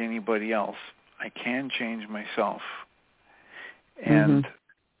change anybody else. I can change myself. And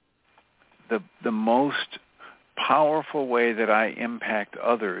the most powerful way that I impact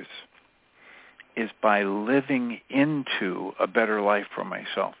others is by living into a better life for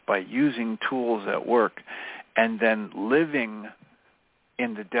myself, by using tools that work, and then living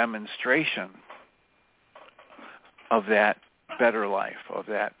in the demonstration of that better life, of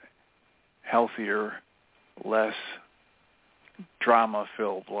that healthier, less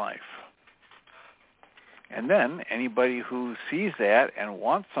drama-filled life. And then anybody who sees that and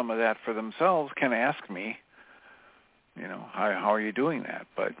wants some of that for themselves can ask me, how are you doing that?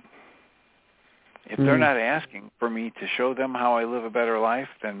 But if they're not asking for me to show them how I live a better life,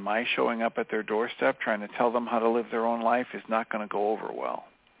 then my showing up at their doorstep trying to tell them how to live their own life is not going to go over well.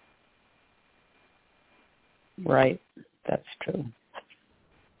 Right. That's true.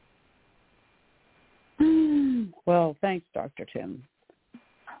 Well, thanks, Dr. Tim.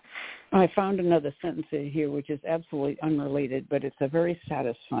 I found another sentence here which is absolutely unrelated, but it's a very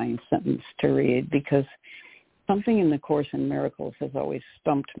satisfying sentence to read because something in the Course in Miracles has always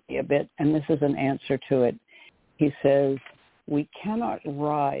stumped me a bit, and this is an answer to it. He says, we cannot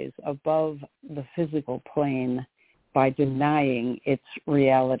rise above the physical plane by denying its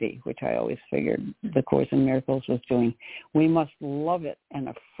reality, which I always figured the Course in Miracles was doing. We must love it and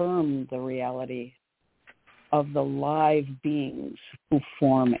affirm the reality of the live beings who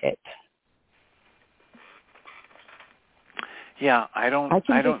form it. Yeah, I don't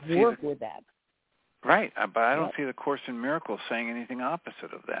just work with that. Right, but I don't see the Course in Miracles saying anything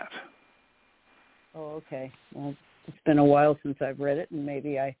opposite of that. Oh, okay. Well, it's been a while since I've read it, and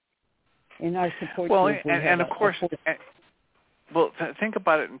maybe I support. Well, and of course, think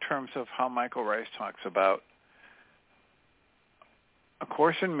about it in terms of how Michael Ryce talks about A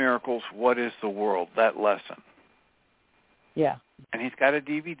Course in Miracles, What is the World? That lesson. Yeah. And he's got a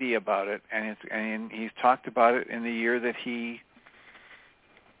DVD about it, and he's talked about it in the year that he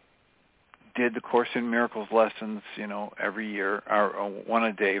did the Course in Miracles lessons, every year, or one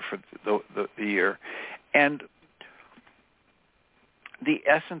a day for the year. And the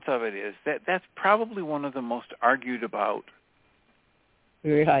essence of it is that's probably one of the most argued about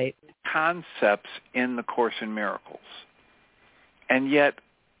concepts in the Course in Miracles. And yet,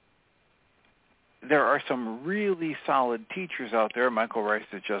 there are some really solid teachers out there, Michael Ryce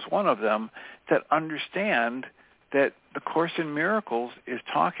is just one of them, that understand that the Course in Miracles is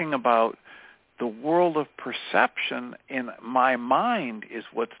talking about the world of perception in my mind is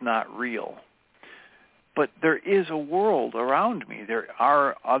what's not real. But there is a world around me. There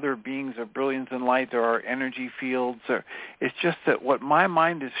are other beings of brilliance and light. There are energy fields. It's just that what my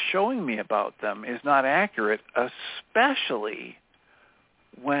mind is showing me about them is not accurate, especially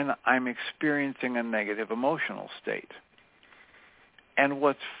when I'm experiencing a negative emotional state. And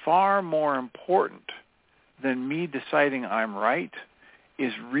what's far more important than me deciding I'm right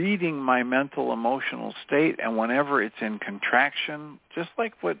is reading my mental emotional state, and whenever it's in contraction, just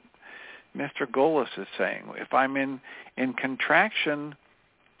like what Mr. Golis is saying, if I'm in contraction,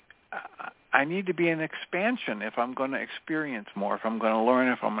 I need to be in expansion if I'm going to experience more, if I'm going to learn,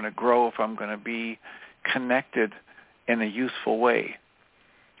 if I'm going to grow, if I'm going to be connected in a useful way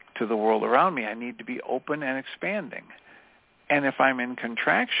to the world around me. I need to be open and expanding. And if I'm in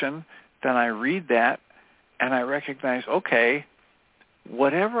contraction, then I read that and I recognize, okay,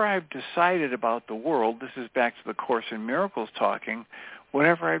 whatever I've decided about the world, this is back to the Course in Miracles talking,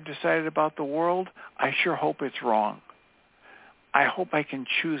 whatever I've decided about the world, I sure hope it's wrong. I hope I can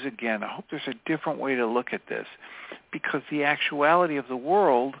choose again. I hope there's a different way to look at this, because the actuality of the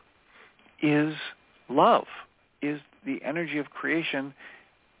world is love, is the energy of creation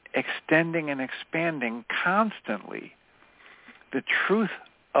extending and expanding constantly. The truth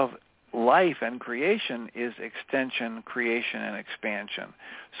of life and creation is extension, creation, and expansion.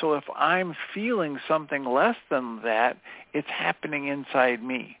 So if I'm feeling something less than that, it's happening inside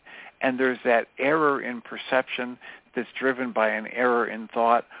me. And there's that error in perception that's driven by an error in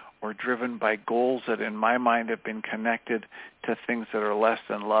thought or driven by goals that in my mind have been connected to things that are less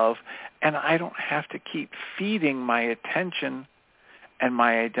than love. And I don't have to keep feeding my attention and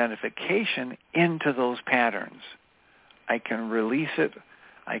my identification into those patterns. I can release it.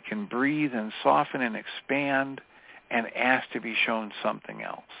 I can breathe and soften and expand and ask to be shown something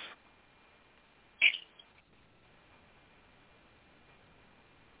else.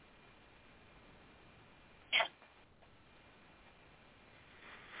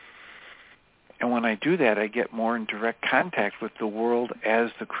 And when I do that, I get more in direct contact with the world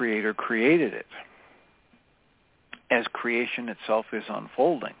as the Creator created it, as creation itself is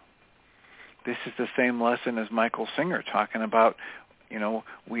unfolding. This is the same lesson as Michael Singer talking about,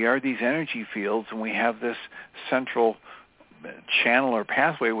 we are these energy fields, and we have this central channel or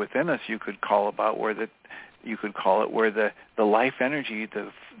pathway within us, you could call it, where the life energy,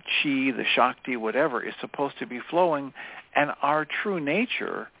 the chi, the shakti, whatever, is supposed to be flowing, and our true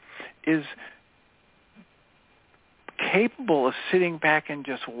nature is capable of sitting back and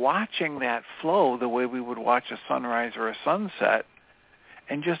just watching that flow the way we would watch a sunrise or a sunset,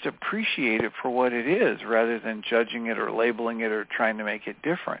 and just appreciate it for what it is rather than judging it or labeling it or trying to make it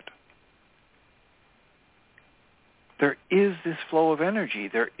different. There is this flow of energy.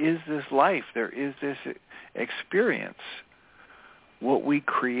 There is this life. There is this experience. What we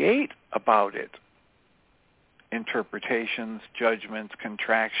create about it, interpretations, judgments,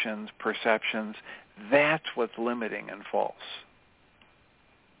 contractions, perceptions, that's what's limiting and false.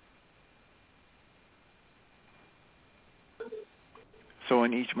 So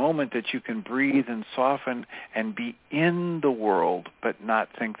in each moment that you can breathe and soften and be in the world, but not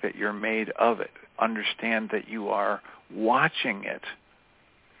think that you're made of it. Understand that you are watching it,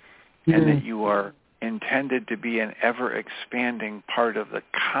 and that you are intended to be an ever-expanding part of the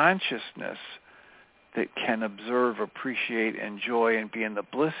consciousness that can observe, appreciate, enjoy, and be in the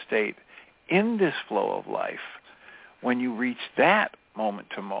bliss state in this flow of life. When you reach that moment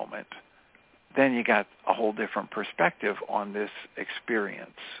to moment, then you got a whole different perspective on this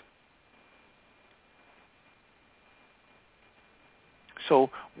experience. So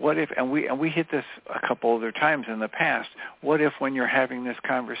what if, and we hit this a couple other times in the past, what if when you're having this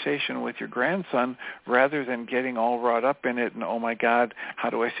conversation with your grandson, rather than getting all wrought up in it and, oh my God, how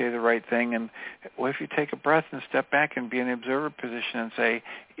do I say the right thing? And what if you take a breath and step back and be in the observer position and say,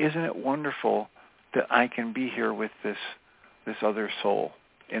 isn't it wonderful that I can be here with this other soul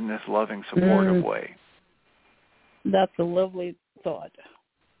in this loving, supportive way? That's a lovely thought.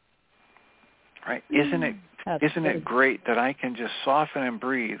 Right? Isn't it great that I can just soften and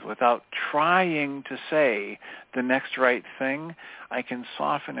breathe without trying to say the next right thing? I can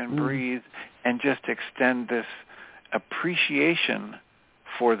soften and breathe and just extend this appreciation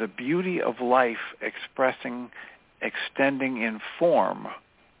for the beauty of life extending in form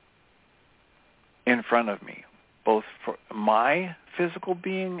in front of me, both for my physical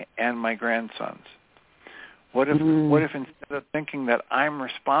being and my grandson's. What if instead of thinking that I'm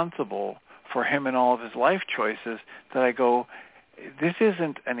responsible for him and all of his life choices, that I go, this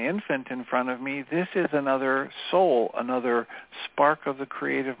isn't an infant in front of me. This is another soul, another spark of the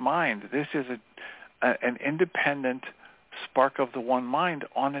creative mind. This is an independent spark of the one mind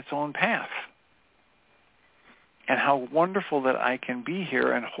on its own path. And how wonderful that I can be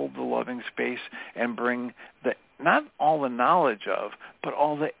here and hold the loving space and bring not all the knowledge of, but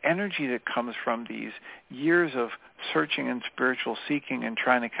all the energy that comes from these years of searching and spiritual seeking and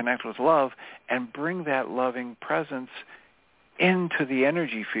trying to connect with love, and bring that loving presence into the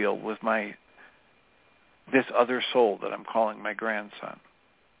energy field with this other soul that I'm calling my grandson.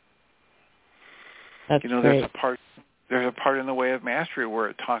 That's great. There's a part in The Way of Mastery where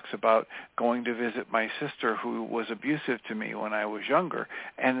it talks about going to visit my sister who was abusive to me when I was younger.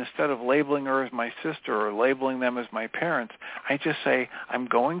 And instead of labeling her as my sister or labeling them as my parents, I just say, I'm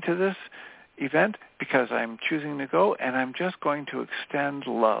going to this event because I'm choosing to go, and I'm just going to extend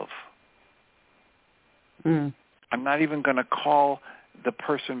love. I'm not even going to call the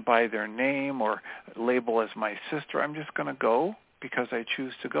person by their name or label as my sister. I'm just going to go because I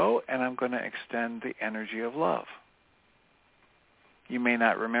choose to go, and I'm going to extend the energy of love. you may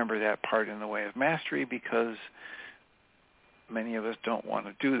not remember that part in the Way of Mastery because many of us don't want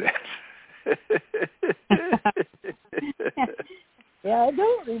to do that. Yeah, I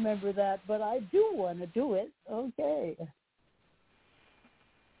don't remember that, but I do want to do it. Okay.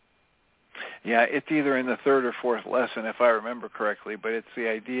 Yeah, it's either in the third or fourth lesson, if I remember correctly, but it's the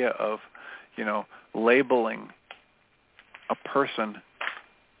idea of, labeling a person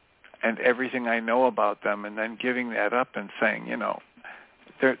and everything I know about them, and then giving that up and saying,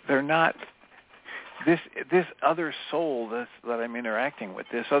 they're not this other soul that I'm interacting with,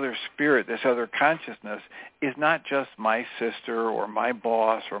 this other spirit, this other consciousness is not just my sister or my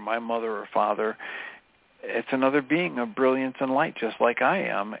boss or my mother or father. It's another being of brilliance and light, just like I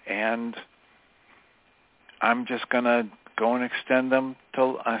am, and I'm just going to go and extend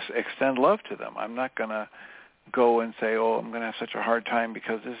love to them. I'm not going to go and say, oh, I'm going to have such a hard time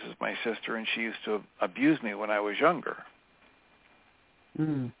because this is my sister and she used to abuse me when I was younger.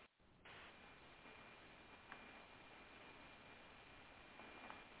 Mm.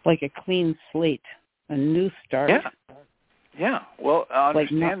 Like a clean slate, a new start. Yeah. Well,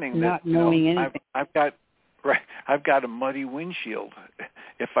 understanding like not knowing anything. I've got a muddy windshield.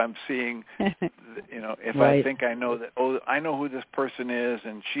 If I'm seeing, if right. I think I know that, I know who this person is,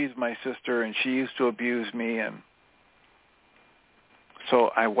 and she's my sister, and she used to abuse me, and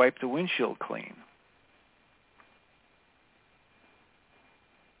so I wipe the windshield clean.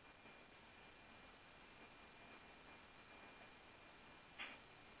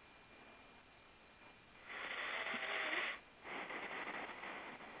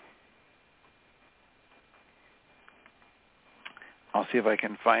 I'll see if I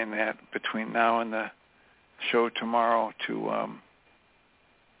can find that between now and the show tomorrow to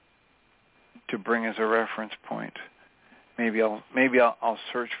bring as a reference point. Maybe I'll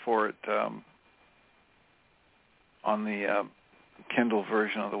search for it on the Kindle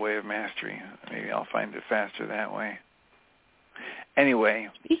version of the Way of Mastery. Maybe I'll find it faster that way. Anyway,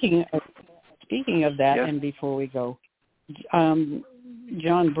 speaking of that, yes? And before we go, John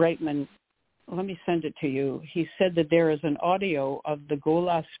Brightman. Let me send it to you. He said that there is an audio of the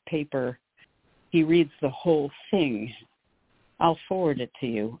Golas paper. He reads the whole thing. I'll forward it to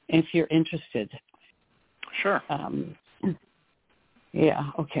you if you're interested. Sure.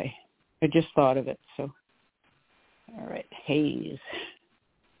 Yeah, okay. I just thought of it. So, all right, Hayes.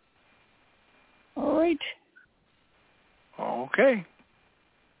 All right. Okay.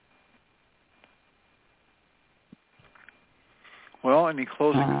 Well, any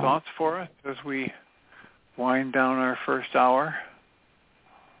closing thoughts for us as we wind down our first hour?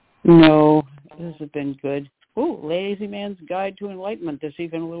 No, this has been good. Oh, Lazy Man's Guide to Enlightenment. There's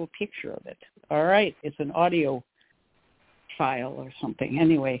even a little picture of it. All right, it's an audio file or something.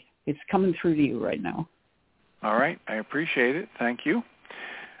 Anyway, it's coming through to you right now. All right, I appreciate it. Thank you.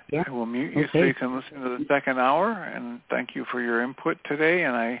 Yeah. I will mute you so you can listen to the second hour, and thank you for your input today,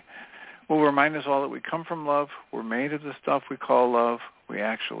 and I will remind us all that we come from love. We're made of the stuff we call love. We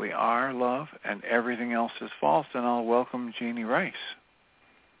actually are love, and everything else is false. And I'll welcome Jeanie Ryce.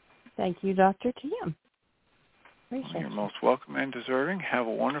 Thank you, Dr. Tim. You're most welcome and deserving. Have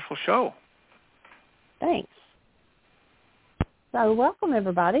a wonderful show. Thanks. So welcome,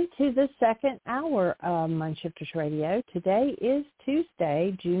 everybody, to the second hour of MindShifters Radio. Today is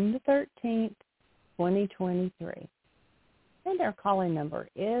Tuesday, June the 13th, 2023. And our calling number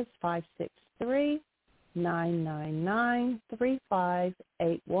is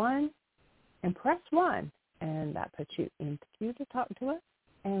 563-999-3581. And press 1, and that puts you in the queue to talk to us.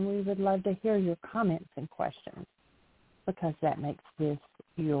 And we would love to hear your comments and questions because that makes this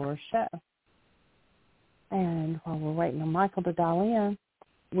your show. And while we're waiting on Michael to dial in,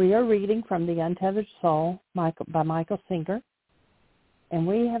 we are reading from The Untethered Soul by Michael Singer. And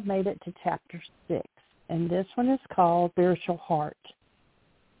we have made it to Chapter 6. And this one is called Spiritual Heart.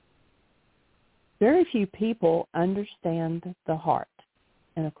 Very few people understand the heart.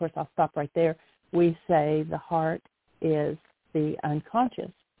 And, of course, I'll stop right there. We say the heart is the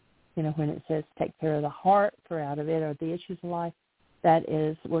unconscious. You know, when it says take care of the heart, for out of it are the issues of life, that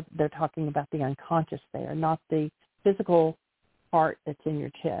is what they're talking about, the unconscious there, not the physical heart that's in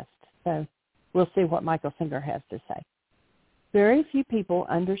your chest. So we'll see what Michael Singer has to say. Very few people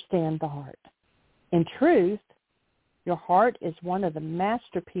understand the heart. In truth, your heart is one of the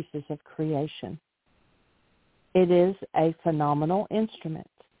masterpieces of creation. It is a phenomenal instrument.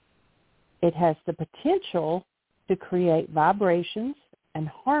 It has the potential to create vibrations and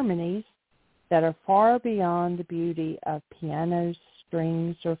harmonies that are far beyond the beauty of pianos,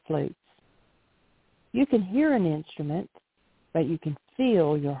 strings, or flutes. You can hear an instrument, but you can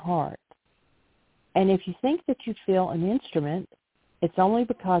feel your heart. And if you think that you feel an instrument, It's only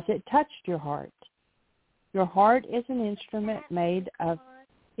because it touched your heart. Your heart is an instrument made of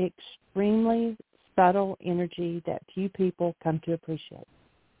extremely subtle energy that few people come to appreciate.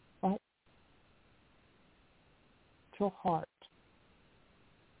 What? Your heart.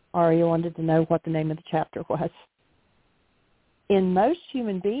 Or you wanted to know what the name of the chapter was. In most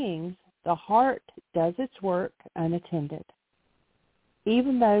human beings, the heart does its work unattended,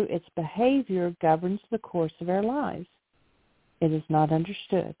 even though its behavior governs the course of our lives. It is not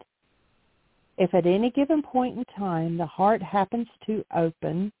understood. If at any given point in time the heart happens to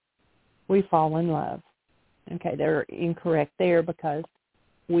open, we fall in love. Okay, they're incorrect there because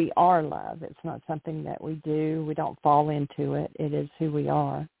we are love. It's not something that we do. We don't fall into it. It is who we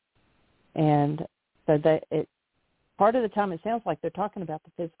are. And so part of the time it sounds like they're talking about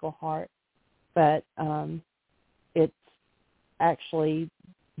the physical heart, but it's actually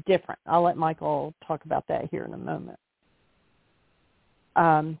different. I'll let Michael talk about that here in a moment.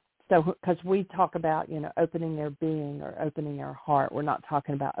 So because we talk about, opening their being or opening our heart, we're not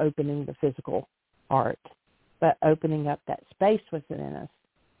talking about opening the physical heart, but opening up that space within us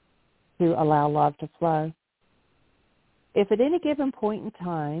to allow love to flow. If at any given point in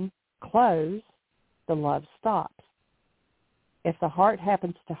time close, the love stops. If the heart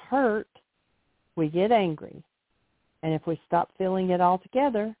happens to hurt, we get angry. And if we stop feeling it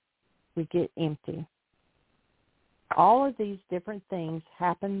altogether, we get empty. All of these different things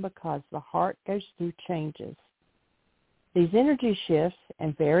happen because the heart goes through changes. These energy shifts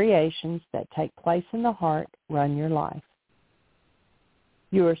and variations that take place in the heart run your life.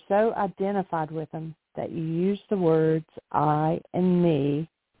 You are so identified with them that you use the words I and me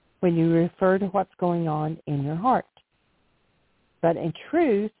when you refer to what's going on in your heart. But in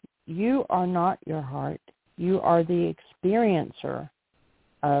truth, you are not your heart. You are the experiencer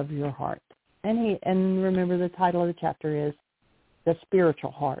of your heart. And remember, the title of the chapter is The Spiritual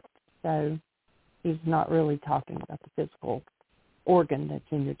Heart. So he's not really talking about the physical organ that's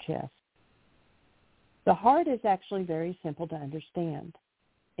in your chest. The heart is actually very simple to understand.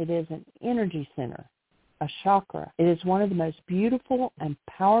 It is an energy center, a chakra. It is one of the most beautiful and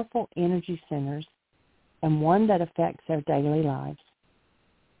powerful energy centers and one that affects our daily lives.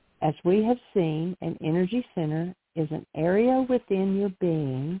 As we have seen, an energy center is an area within your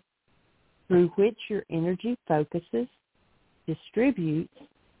being through which your energy focuses, distributes,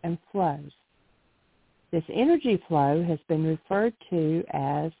 and flows. This energy flow has been referred to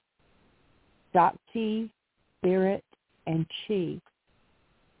as Shakti, spirit, and chi,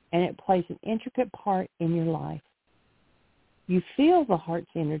 and it plays an intricate part in your life. You feel the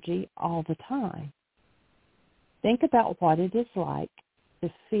heart's energy all the time. Think about what it is like to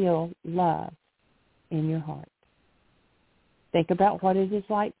feel love in your heart. Think about what it is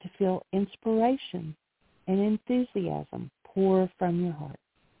like to feel inspiration and enthusiasm pour from your heart.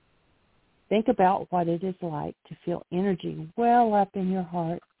 Think about what it is like to feel energy well up in your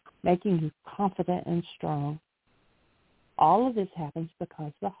heart, making you confident and strong. All of this happens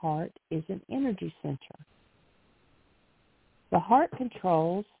because the heart is an energy center. The heart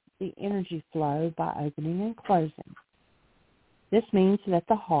controls the energy flow by opening and closing. This means that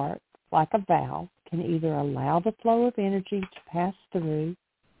the heart, like a valve, can either allow the flow of energy to pass through,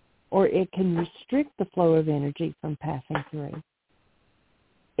 or it can restrict the flow of energy from passing through.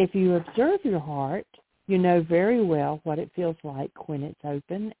 If you observe your heart, you know very well what it feels like when it's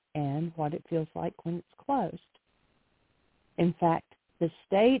open and what it feels like when it's closed. In fact, the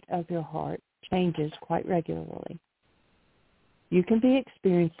state of your heart changes quite regularly. You can be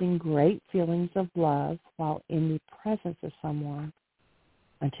experiencing great feelings of love while in the presence of someone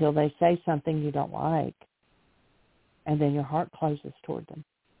until they say something you don't like, and then your heart closes toward them,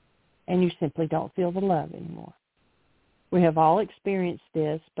 and you simply don't feel the love anymore. We have all experienced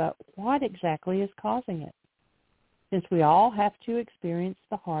this, but what exactly is causing it? Since we all have to experience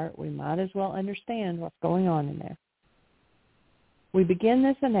the heart, we might as well understand what's going on in there. We begin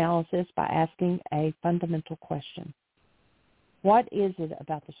this analysis by asking a fundamental question. What is it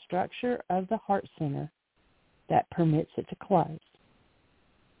about the structure of the heart center that permits it to close?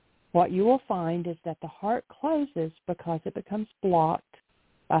 What you will find is that the heart closes because it becomes blocked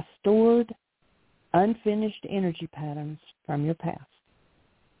by stored, unfinished energy patterns from your past.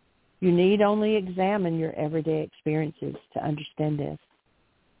 You need only examine your everyday experiences to understand this.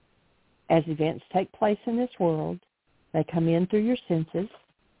 As events take place in this world, they come in through your senses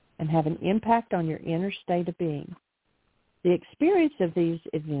and have an impact on your inner state of being. The experience of these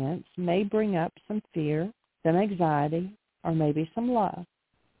events may bring up some fear, some anxiety, or maybe some love.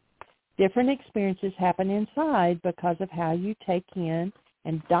 Different experiences happen inside because of how you take in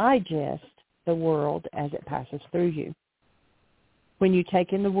and digest the world as it passes through you. When you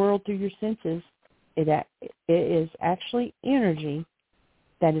take in the world through your senses, it is actually energy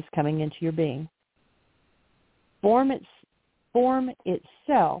that is coming into your being. Form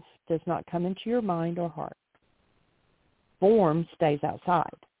itself does not come into your mind or heart. Form stays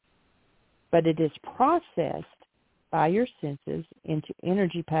outside, but it is processed by your senses into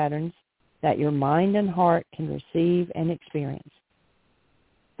energy patterns that your mind and heart can receive and experience.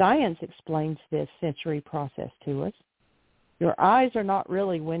 Science explains this sensory process to us. Your eyes are not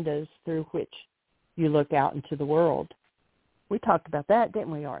really windows through which you look out into the world. We talked about that, didn't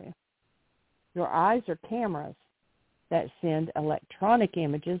we, Arya? Your eyes are cameras that send electronic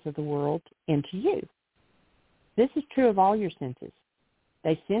images of the world into you. This is true of all your senses.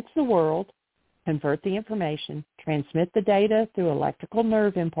 They sense the world, convert the information, transmit the data through electrical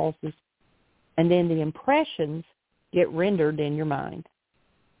nerve impulses, and then the impressions get rendered in your mind.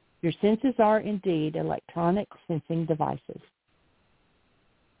 Your senses are indeed electronic sensing devices.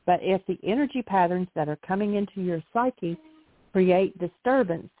 But if the energy patterns that are coming into your psyche create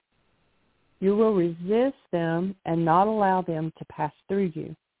disturbance, you will resist them and not allow them to pass through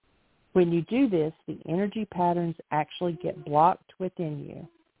you. When you do this, the energy patterns actually get blocked within you.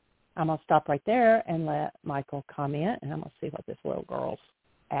 I'm going to stop right there and let Michael comment, and I'm going to see what this little girl's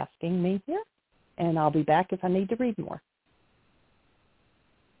asking me here, and I'll be back if I need to read more.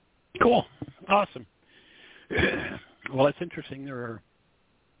 Cool. Awesome. Well, it's interesting. There are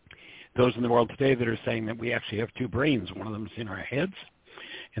those in the world today that are saying that we actually have two brains. One of them is in our heads,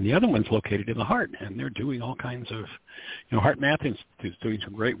 and the other one's located in the heart. And they're doing all kinds of, Heart Math Institute's doing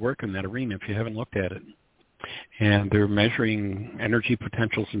some great work in that arena if you haven't looked at it. And they're measuring energy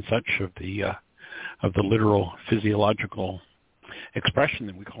potentials and such of the literal physiological expression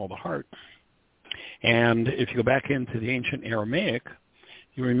that we call the heart. And if you go back into the ancient Aramaic,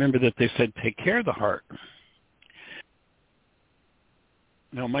 you remember that they said, take care of the heart.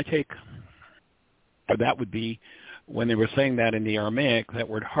 Now, my take of that would be when they were saying that in the Aramaic, that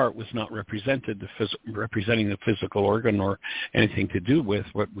word heart was not representing the physical organ or anything to do with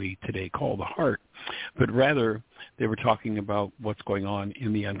what we today call the heart, but rather they were talking about what's going on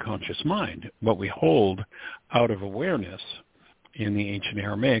in the unconscious mind, what we hold out of awareness. In the ancient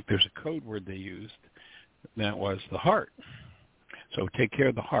Aramaic, there's a code word they used that was the heart. So take care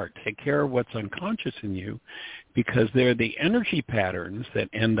of the heart. Take care of what's unconscious in you, because they're the energy patterns that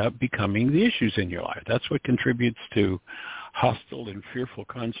end up becoming the issues in your life. That's what contributes to hostile and fearful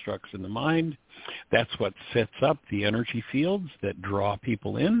constructs in the mind. That's what sets up the energy fields that draw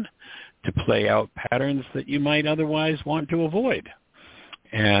people in to play out patterns that you might otherwise want to avoid.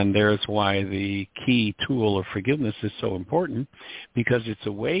 And there's why the key tool of forgiveness is so important, because it's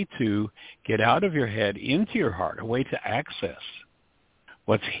a way to get out of your head into your heart, a way to access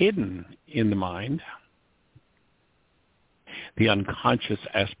what's hidden in the mind, the unconscious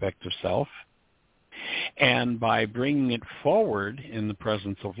aspect of self, and by bringing it forward in the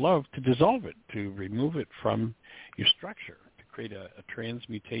presence of love, to dissolve it, to remove it from your structure, to create a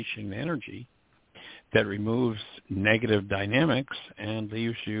transmutation energy that removes negative dynamics and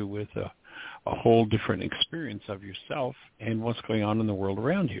leaves you with a whole different experience of yourself and what's going on in the world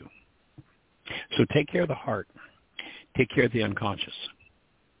around you. So take care of the heart. Take care of the unconscious.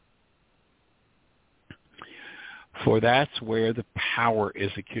 For that's where the power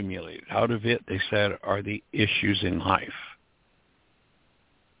is accumulated. Out of it, they said, are the issues in life.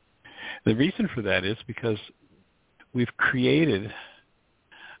 The reason for that is because we've created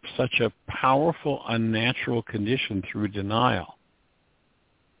such a powerful, unnatural condition through denial,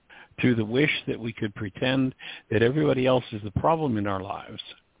 through the wish that we could pretend that everybody else is the problem in our lives,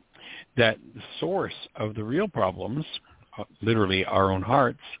 that the source of the real problems, literally our own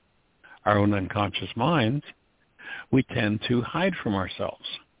hearts, our own unconscious minds, we tend to hide from ourselves.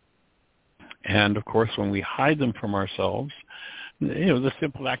 And, of course, when we hide them from ourselves, the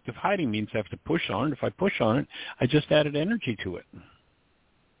simple act of hiding means I have to push on it. If I push on it, I just added energy to it.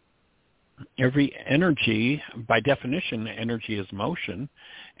 Every energy, by definition, energy is motion,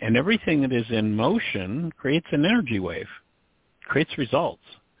 and everything that is in motion creates an energy wave, creates results.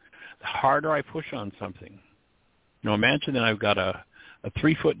 The harder I push on something, imagine that I've got a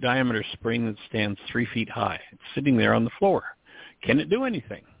 3-foot diameter spring that stands 3 feet high. It's sitting there on the floor. Can it do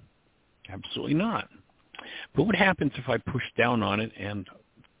anything? Absolutely not. But what happens if I push down on it and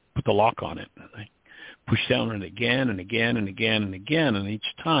put the lock on it? I push down on it again and again and again and again, and each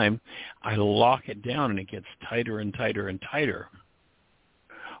time I lock it down and it gets tighter and tighter and tighter.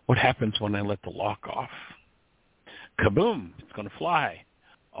 What happens when I let the lock off? Kaboom! It's going to fly.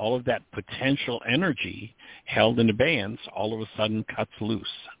 All of that potential energy held in abeyance all of a sudden cuts loose.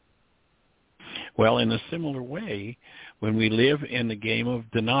 Well, in a similar way, when we live in the game of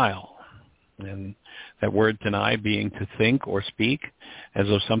denial, and that word deny being to think or speak as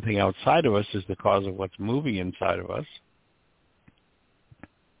though something outside of us is the cause of what's moving inside of us,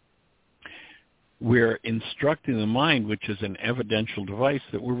 we're instructing the mind, which is an evidential device,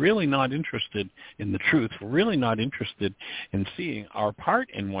 that we're really not interested in the truth. We're really not interested in seeing our part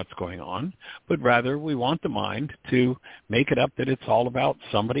in what's going on, but rather we want the mind to make it up that it's all about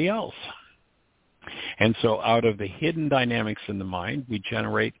somebody else. And so out of the hidden dynamics in the mind, we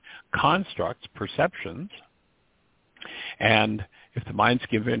generate constructs, perceptions, and if the mind's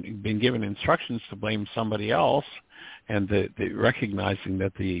been given instructions to blame somebody else, and the recognizing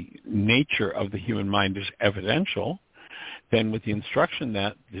that the nature of the human mind is evidential, then with the instruction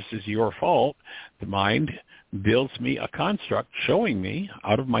that this is your fault, the mind builds me a construct showing me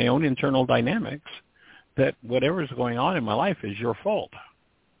out of my own internal dynamics that whatever is going on in my life is your fault.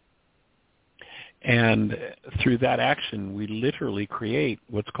 And through that action, we literally create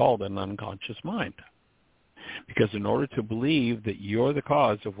what's called an unconscious mind. Because in order to believe that you're the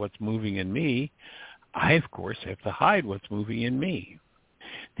cause of what's moving in me, I, of course, have to hide what's moving in me.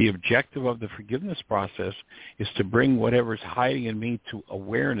 The objective of the forgiveness process is to bring whatever's hiding in me to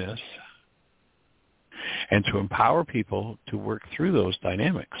awareness and to empower people to work through those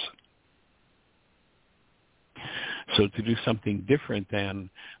dynamics. So to do something different than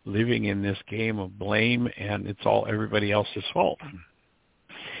living in this game of blame and it's all everybody else's fault.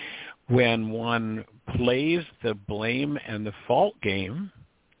 When one plays the blame and the fault game,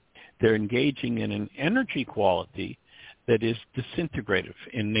 they're engaging in an energy quality that is disintegrative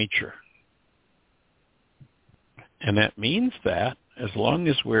in nature. And that means that as long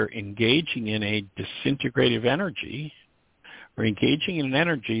as we're engaging in a disintegrative energy, we're engaging in an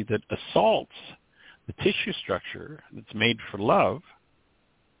energy that assaults the tissue structure that's made for love,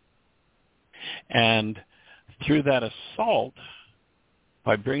 and through that assault,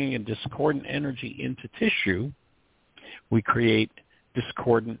 by bringing a discordant energy into tissue, we create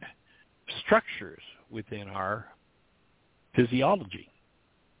discordant structures within our physiology.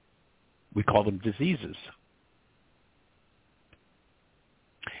 We call them diseases.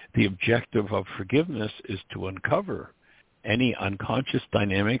 The objective of forgiveness is to uncover any unconscious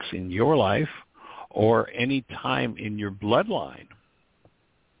dynamics in your life or any time in your bloodline.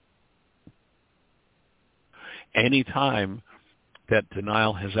 Any time that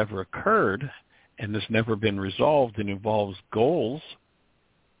denial has ever occurred and has never been resolved and involves goals,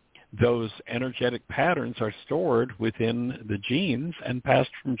 those energetic patterns are stored within the genes and passed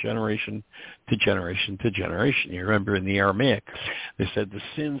from generation to generation to generation. You remember in the Aramaic, they said the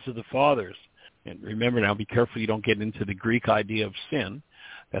sins of the fathers. And remember now, be careful you don't get into the Greek idea of sin.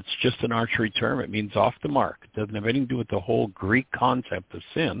 That's just an archery term. It means off the mark. It doesn't have anything to do with the whole Greek concept of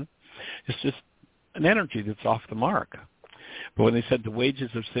sin. It's just an energy that's off the mark. But when they said the wages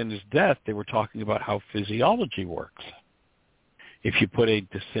of sin is death, they were talking about how physiology works. If you put a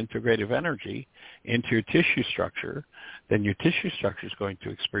disintegrative energy into your tissue structure, then your tissue structure is going to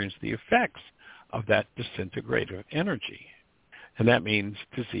experience the effects of that disintegrative energy. And that means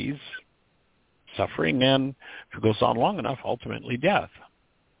disease, suffering, and if it goes on long enough, ultimately death.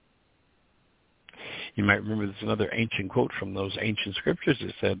 You might remember there's another ancient quote from those ancient scriptures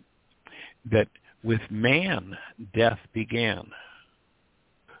that said that with man, death began.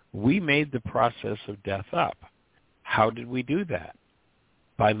 We made the process of death up. How did we do that?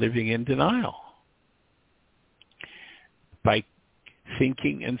 By living in denial. By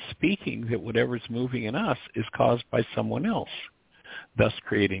thinking and speaking that whatever's moving in us is caused by someone else, thus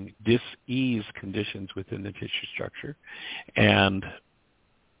creating dis-ease conditions within the tissue structure and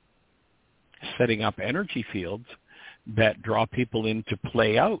setting up energy fields that draw people in to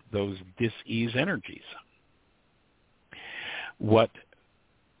play out those dis-ease energies. What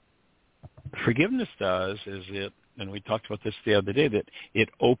forgiveness does is it, and we talked about this the other day, that it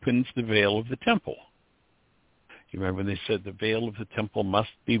opens the veil of the temple. You remember when they said the veil of the temple must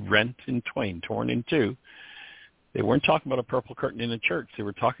be rent in twain, torn in two? They weren't talking about a purple curtain in a church. They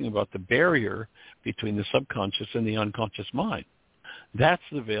were talking about the barrier between the subconscious and the unconscious mind. That's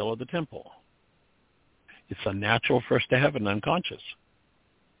the veil of the temple. It's unnatural for us to have an unconscious.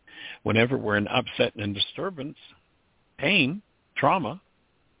 Whenever we're in upset and disturbance, pain, trauma,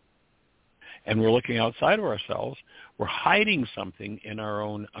 and we're looking outside of ourselves, we're hiding something in our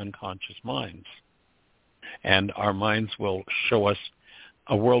own unconscious minds. And our minds will show us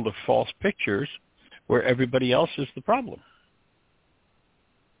a world of false pictures where everybody else is the problem.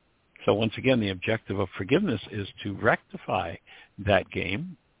 So once again, the objective of forgiveness is to rectify that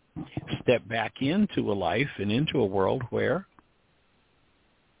game, step back into a life and into a world where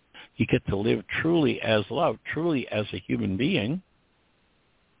You get to live truly as love, truly as a human being,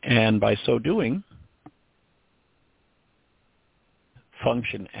 and by so doing,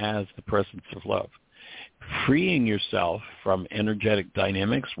 function as the presence of love, freeing yourself from energetic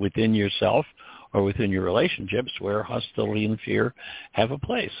dynamics within yourself or within your relationships where hostility and fear have a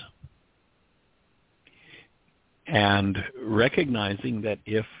place. And recognizing that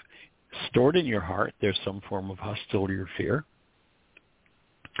if stored in your heart there's some form of hostility or fear,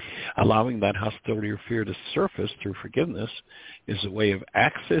 allowing that hostility or fear to surface through forgiveness is a way of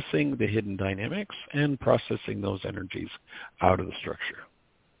accessing the hidden dynamics and processing those energies out of the structure.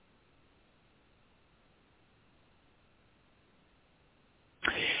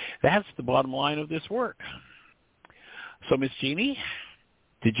 That's the bottom line of this work. So, Miss Jeanie,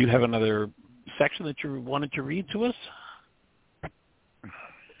 did you have another section that you wanted to read to us?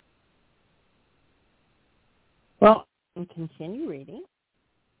 Well, I can continue reading.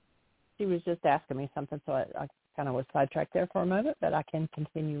 She was just asking me something, so I kind of was sidetracked there for a moment, but I can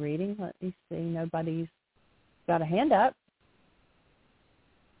continue reading. Let me see. Nobody's got a hand up.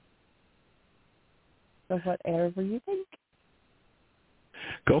 So whatever you think.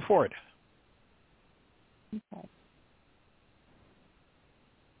 Go for it. Okay.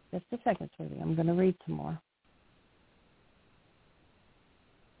 Just a second, sweetie. I'm going to read some more.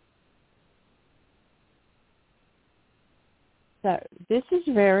 So this is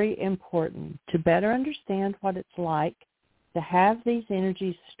very important to better understand what it's like to have these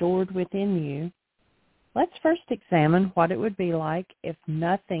energies stored within you. Let's first examine what it would be like if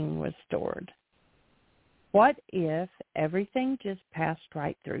nothing was stored. What if everything just passed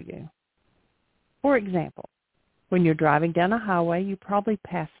right through you? For example, when you're driving down a highway, you probably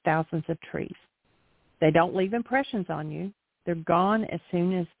pass thousands of trees. They don't leave impressions on you. They're gone as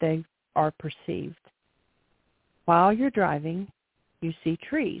soon as they are perceived. While you're driving, you see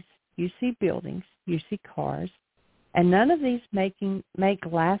trees, you see buildings, you see cars, and none of these make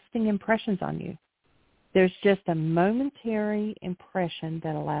lasting impressions on you. There's just a momentary impression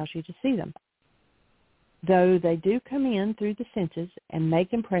that allows you to see them. Though they do come in through the senses and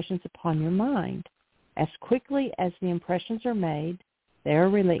make impressions upon your mind, as quickly as the impressions are made, they are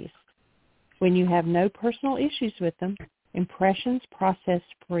released. When you have no personal issues with them, impressions process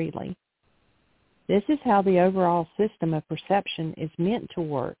freely. This is how the overall system of perception is meant to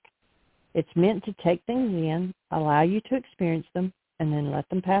work. It's meant to take things in, allow you to experience them, and then let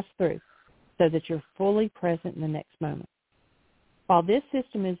them pass through so that you're fully present in the next moment. While this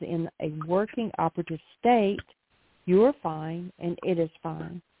system is in a working operative state, you are fine and it is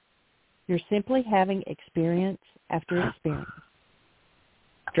fine. You're simply having experience after experience.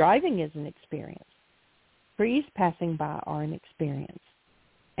 Driving is an experience. Trees passing by are an experience.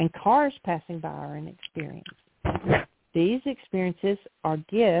 And cars passing by are an experience. These experiences are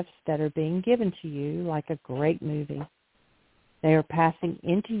gifts that are being given to you like a great movie. They are passing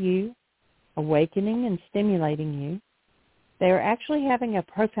into you, awakening and stimulating you. They are actually having a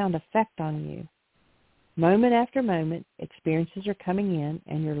profound effect on you. Moment after moment, experiences are coming in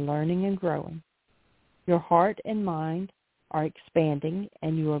and you're learning and growing. Your heart and mind are expanding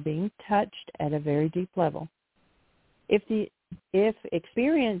and you are being touched at a very deep level. If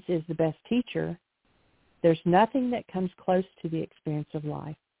experience is the best teacher, there's nothing that comes close to the experience of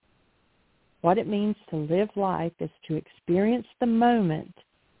life. What it means to live life is to experience the moment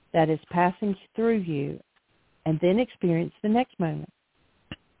that is passing through you and then experience the next moment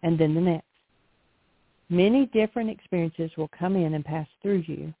and then the next. Many different experiences will come in and pass through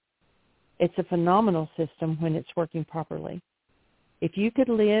you. It's a phenomenal system when it's working properly. If you could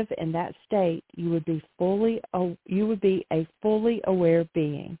live in that state, you would be a fully aware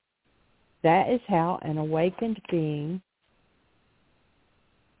being. That is how an awakened being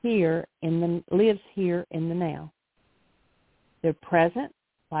lives here in the now. They're present.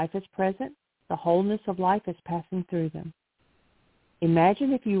 Life is present. The wholeness of life is passing through them.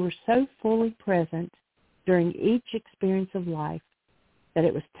 Imagine if you were so fully present during each experience of life that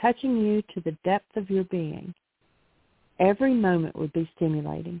it was touching you to the depth of your being. Every moment would be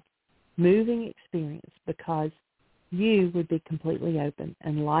stimulating, moving experience because you would be completely open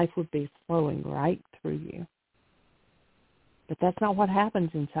and life would be flowing right through you. But that's not what happens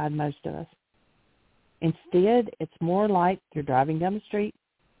inside most of us. Instead, it's more like you're driving down the street,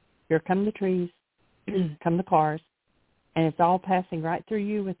 here come the trees, come the cars, and it's all passing right through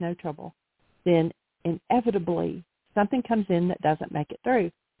you with no trouble. Then inevitably, something comes in that doesn't make it through.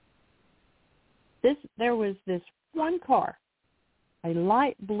 There was this one car, a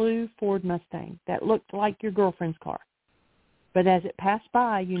light blue Ford Mustang that looked like your girlfriend's car. But as it passed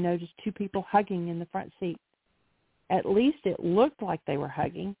by, you noticed two people hugging in the front seat. At least it looked like they were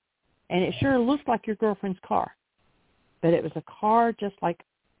hugging, And it sure looked like your girlfriend's car. But it was a car just like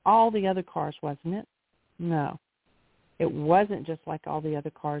all the other cars, wasn't it? No. It wasn't just like all the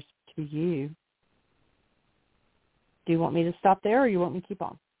other cars to you. Do you want me to stop there, or you want me to keep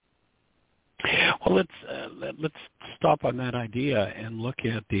on? Well, let's stop on that idea and look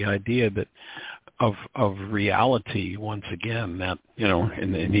at the idea that of reality once again. That, you know,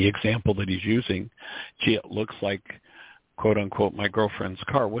 in the example that he's using, gee, it looks like, quote unquote, my girlfriend's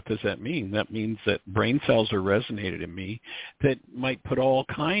car. What does that mean? That means that brain cells are resonated in me that might put all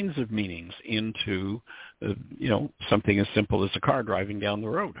kinds of meanings into, you know, something as simple as a car driving down the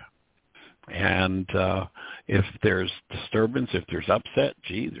road. And if there's disturbance, if there's upset,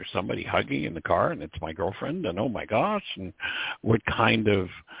 gee, there's somebody hugging in the car and it's my girlfriend, and oh my gosh, and what kind of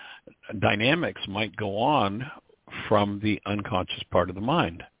dynamics might go on from the unconscious part of the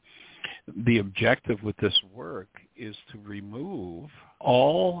mind. The objective with this work is to remove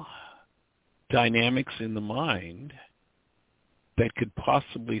all dynamics in the mind that could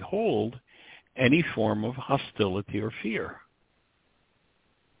possibly hold any form of hostility or fear,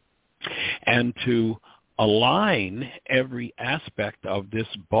 and to align every aspect of this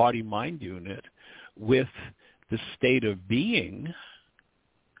body-mind unit with the state of being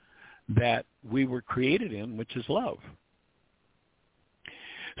that we were created in, which is love.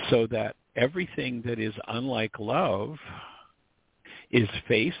 So that everything that is unlike love is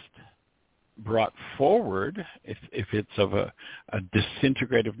faced, brought forward, if it's of a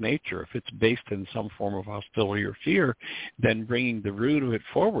disintegrative nature, if it's based in some form of hostility or fear, then bringing the root of it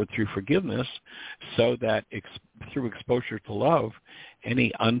forward through forgiveness, so that through exposure to love,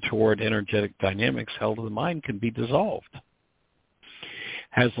 any untoward energetic dynamics held in the mind can be dissolved.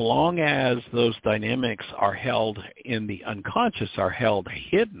 As long as those dynamics are held in the unconscious, are held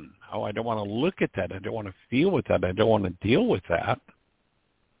hidden, oh, I don't want to look at that, I don't want to feel with that, I don't want to deal with that,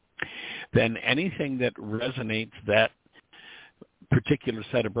 then anything that resonates that particular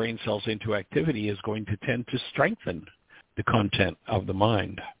set of brain cells into activity is going to tend to strengthen the content of the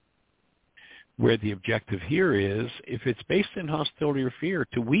mind. Where the objective here is, if it's based in hostility or fear,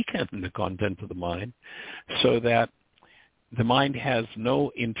 to weaken the content of the mind so that the mind has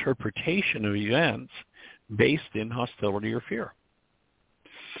no interpretation of events based in hostility or fear.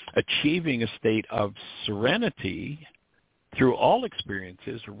 Achieving a state of serenity through all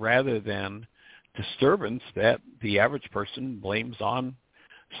experiences rather than disturbance that the average person blames on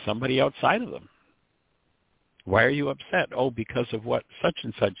somebody outside of them. Why are you upset? Oh, because of what such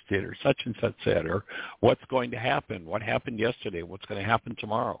and such did, or such and such said, or what's going to happen, what happened yesterday, what's going to happen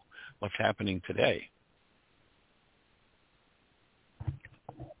tomorrow, what's happening today.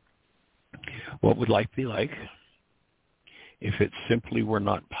 What would life be like if it simply were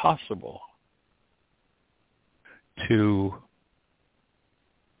not possible to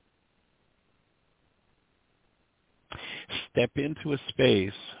step into a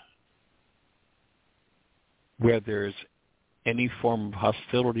space where there's any form of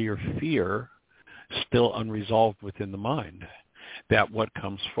hostility or fear still unresolved within the mind? That what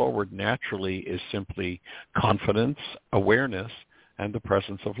comes forward naturally is simply confidence, awareness, and the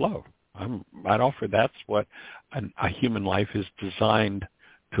presence of love. I'd offer that's what a human life is designed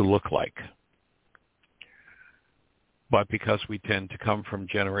to look like. But because we tend to come from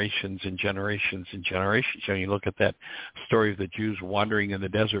generations and generations and generations, you look at that story of the Jews wandering in the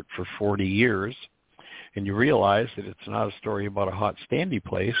desert for 40 years, and you realize that it's not a story about a hot, standy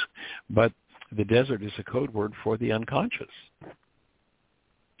place, but the desert is a code word for the unconscious.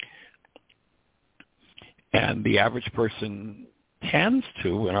 And the average person tends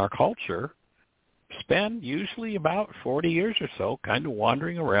to, in our culture, spend usually about 40 years or so kind of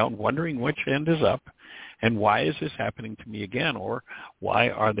wandering around, wondering which end is up, and why is this happening to me again, or why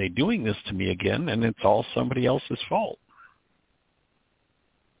are they doing this to me again, and it's all somebody else's fault.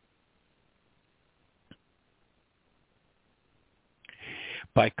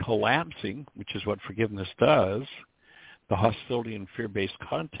 By collapsing, which is what forgiveness does, the hostility and fear-based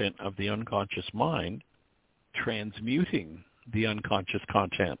content of the unconscious mind, transmuting the unconscious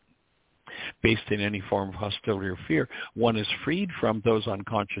content based in any form of hostility or fear, one is freed from those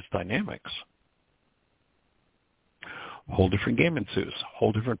unconscious dynamics. A whole different game ensues, a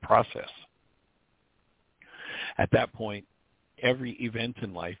whole different process. At that point, every event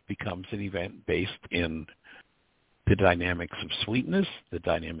in life becomes an event based in the dynamics of sweetness, the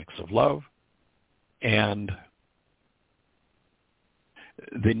dynamics of love, and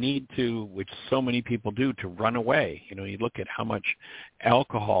the need to, which so many people do, to run away. You look at how much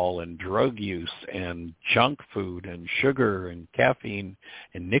alcohol and drug use and junk food and sugar and caffeine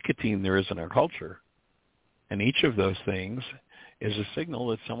and nicotine there is in our culture. And each of those things is a signal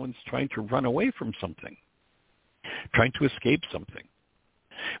that someone's trying to run away from something, trying to escape something.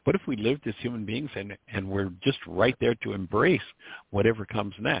 What if we lived as human beings and we're just right there to embrace whatever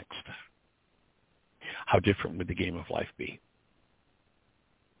comes next? How different would the game of life be?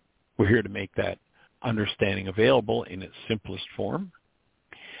 We're here to make that understanding available in its simplest form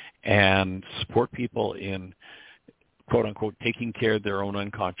and support people in, quote-unquote, taking care of their own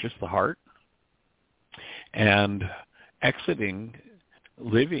unconscious, the heart, and exiting,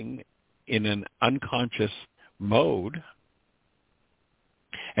 living in an unconscious mode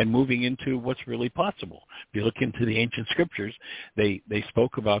and moving into what's really possible. If you look into the ancient scriptures, they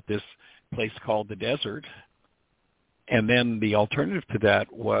spoke about this place called the desert, and then the alternative to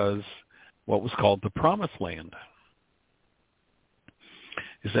that was what was called the Promised Land.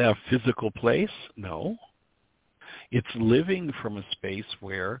 Is that a physical place? No. It's living from a space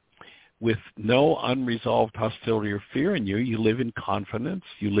where, with no unresolved hostility or fear in you, you live in confidence,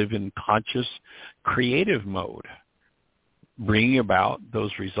 you live in conscious, creative mode, bringing about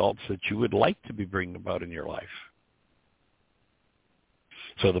those results that you would like to be bringing about in your life.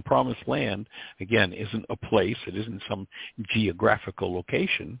 So the Promised Land, again, isn't a place, it isn't some geographical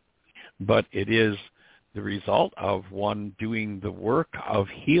location, but it is the result of one doing the work of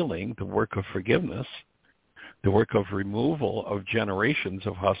healing, the work of forgiveness, the work of removal of generations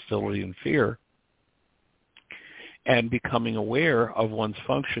of hostility and fear, and becoming aware of one's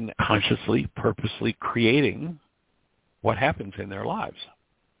function, consciously, purposely creating what happens in their lives,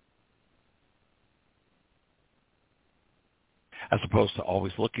 as opposed to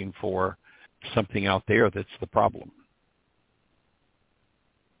always looking for something out there that's the problem.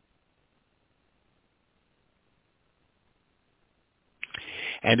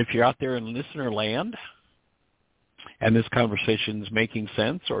 And if you're out there in listener land and this conversation is making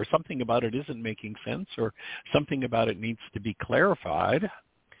sense, or something about it isn't making sense, or something about it needs to be clarified,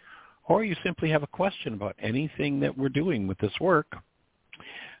 or you simply have a question about anything that we're doing with this work,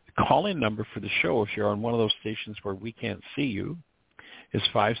 the call-in number for the show, if you're on one of those stations where we can't see you, is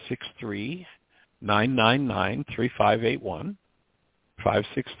 563-999-3581,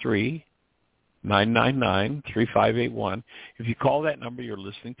 563-999-3581. If you call that number, you're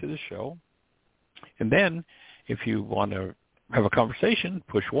listening to the show. And then if you want to have a conversation,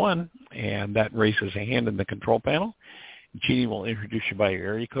 push 1, and that raises a hand in the control panel. Jeanie will introduce you by your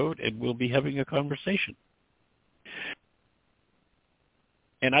area code, and we'll be having a conversation.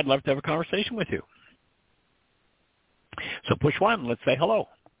 And I'd love to have a conversation with you. So push 1. Let's say hello.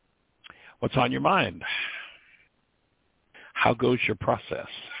 What's on your mind? How goes your process?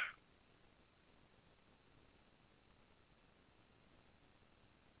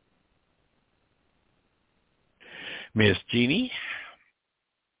 Miss Jeanie,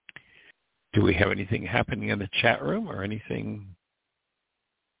 do we have anything happening in the chat room or anything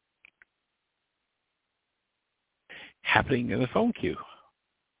happening in the phone queue?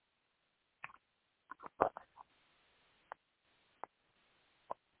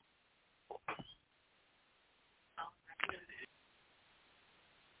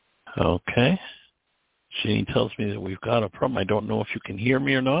 Okay. Jeanie tells me that we've got a problem. I don't know if you can hear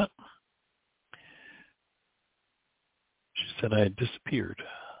me or not. She said I had disappeared.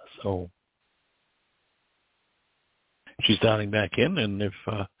 So she's dialing back in, and if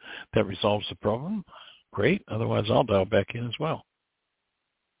that resolves the problem, great. Otherwise, I'll dial back in as well.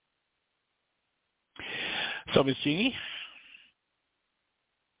 So, Miss Jeanie,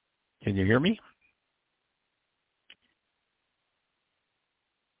 can you hear me?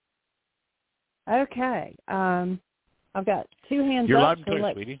 Okay. I've got 2 hands You're up. loud and clear,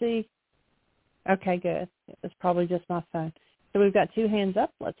 let's sweetie. see. Okay, good. It's probably just my phone. So we've got 2 hands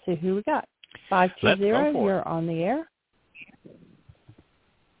up. Let's see who we got. 520, you're on the air.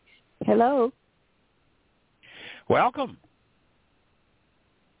 Hello. Welcome.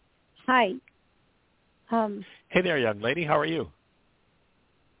 Hi. Hey there, young lady. How are you?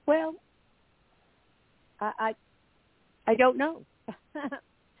 Well, I don't know.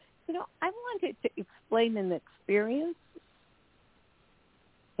 I wanted to explain an experience.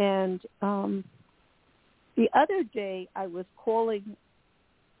 And the other day I was calling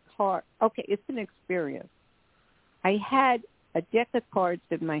cards. Okay, it's an experience. I had a deck of cards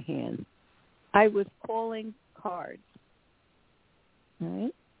in my hand. I was calling cards.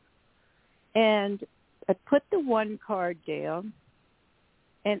 Right? And I put the one card down,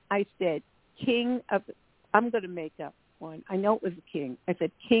 and I said, King of, I'm going to make up one. I know it was a king. I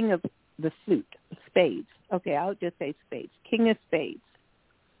said, King of the suit, spades. Okay, I'll just say spades. King of spades.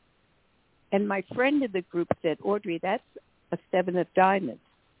 And my friend in the group said, Audrey, that's a 7 of diamonds.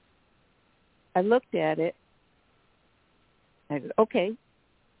 I looked at it, I said, okay,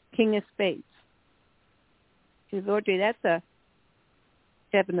 King of Spades. She says, Audrey, that's a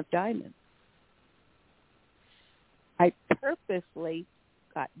 7 of diamonds. I purposely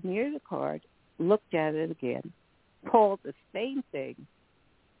got near the card, looked at it again, called the same thing.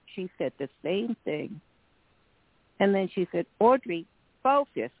 She said the same thing. And then she said, Audrey,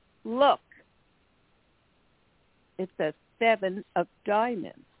 focus, look. It's a 7 of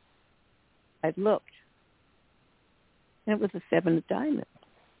diamonds. I looked, and it was a 7 of diamonds.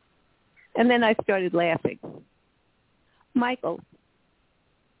 And then I started laughing. Michael,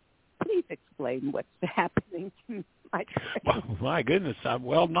 please explain what's happening to my brain. Well, my goodness.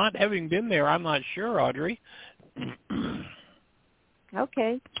 Well, not having been there, I'm not sure, Audrey.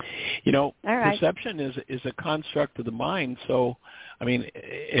 Okay. You know, all right. Perception is a construct of the mind. So, I mean,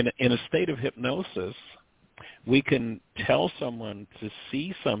 in a state of hypnosis, we can tell someone to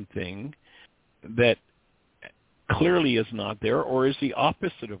see something that clearly is not there or is the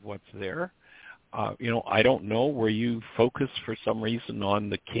opposite of what's there. You know, I don't know, where you focus for some reason on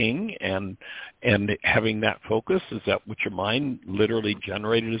the king and having that focus, is that what your mind literally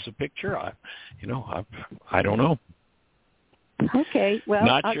generated as a picture? I don't know. Okay, well.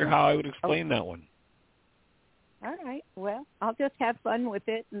 Not sure how I would explain that one. All right, well, I'll just have fun with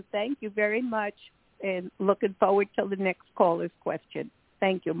it, and thank you very much, and looking forward to the next caller's question.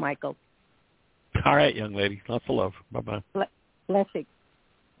 Thank you, Michael. All right, young lady. Lots of love. Bye-bye. Blessings.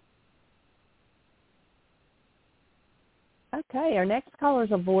 Okay, our next caller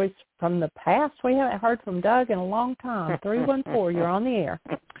is a voice from the past. We haven't heard from Doug in a long time. 314, you're on the air.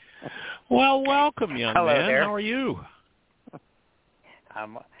 Well, welcome, young Hello man. there. How are you?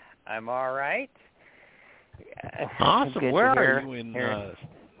 I'm all right. Awesome. Good Where to are you in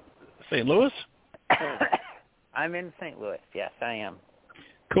St. Louis? I'm in St. Louis. Yes, I am.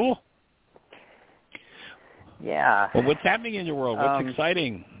 Cool. Yeah. Well, what's happening in your world? What's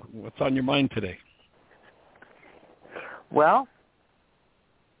exciting? What's on your mind today? Well,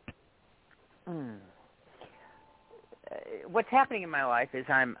 what's happening in my life is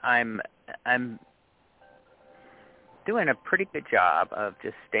I'm doing a pretty good job of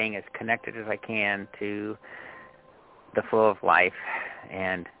just staying as connected as I can to the flow of life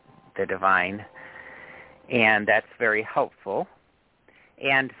and the divine, and that's very helpful.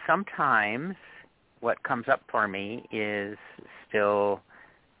 And sometimes what comes up for me is still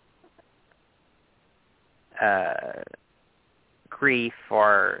grief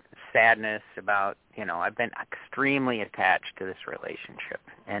or sadness about, I've been extremely attached to this relationship.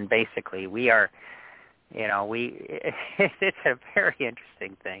 And basically we are, it's a very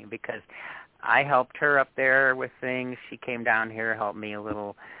interesting thing because I helped her up there with things. She came down here, helped me a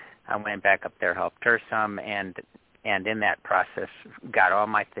little. I went back up there, helped her some, and in that process got all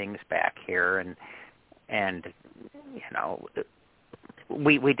my things back here. And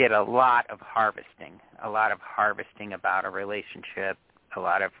we did a lot of harvesting about a relationship, a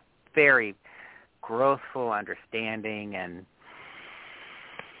lot of very growthful understanding and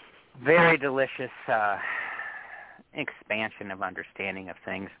very delicious expansion of understanding of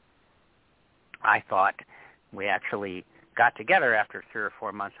things. I thought we actually got together after 3 or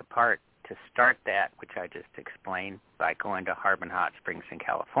 4 months apart to start that, which I just explained, by going to Harbin Hot Springs in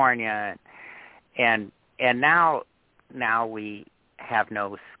California, and now we have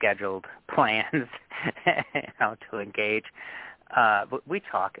no scheduled plans to engage, but we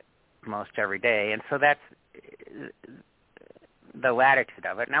talk most every day, and so that's the latitude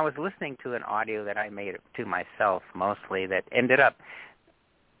of it. And I was listening to an audio that I made to myself mostly that ended up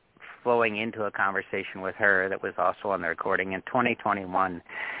flowing into a conversation with her that was also on the recording in 2021.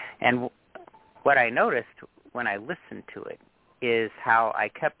 And what I noticed when I listened to it is how I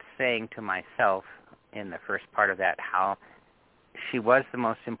kept saying to myself in the first part of that how she was the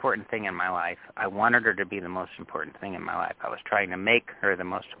most important thing in my life. I wanted her to be the most important thing in my life. I was trying to make her the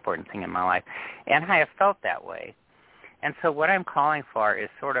most important thing in my life. And I have felt that way. And so what I'm calling for is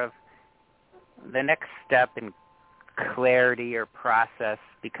sort of the next step in clarity or process,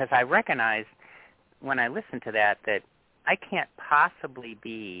 because I recognize when I listen to that I can't possibly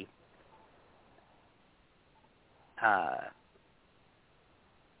be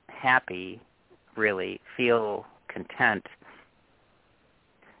happy, really, feel content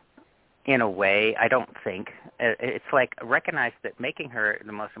in a way, I don't think. It's like recognize that making her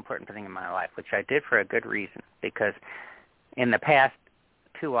the most important thing in my life, which I did for a good reason, because in the past,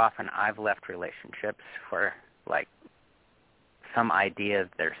 too often I've left relationships for like some idea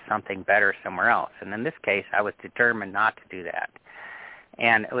there's something better somewhere else. And in this case, I was determined not to do that.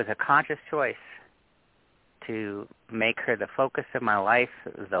 And it was a conscious choice to make her the focus of my life,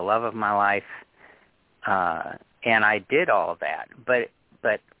 the love of my life, And I did all of that. But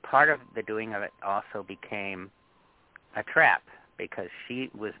part of the doing of it also became a trap, because she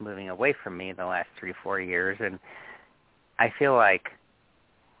was moving away from me the last 3-4 years, and I feel like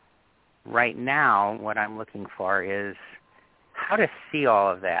right now what I'm looking for is how to see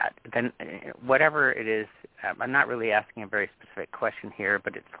all of that. Then whatever it is, I'm not really asking a very specific question here,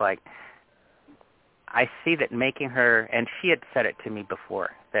 but it's like I see that making her, and she had said it to me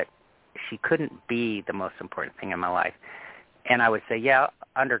before, that she couldn't be the most important thing in my life. And I would say, yeah,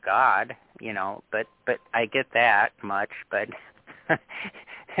 under God, but I get that much, but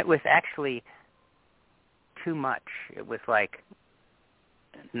it was actually too much. It was like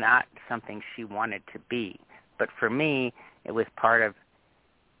not something she wanted to be. But for me, it was part of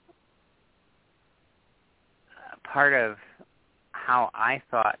how I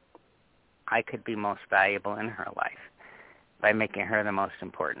thought I could be most valuable in her life, by making her the most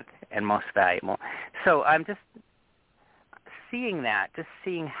important and most valuable. So I'm just seeing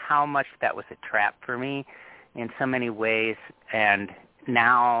how much that was a trap for me in so many ways, and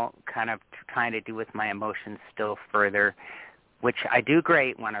now kind of trying to do with my emotions still further, which I do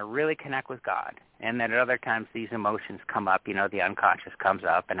great when I really connect with God. And then at other times these emotions come up, the unconscious comes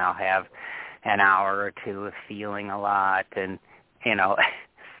up, and I'll have an hour or two of feeling a lot and,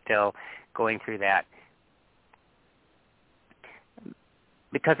 still going through that.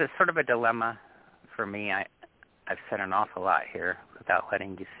 Because it's sort of a dilemma for me. I've said an awful lot here without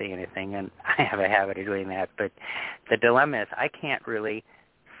letting you say anything, and I have a habit of doing that. But the dilemma is I can't really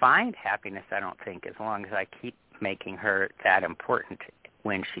find happiness, I don't think, as long as I keep making her that important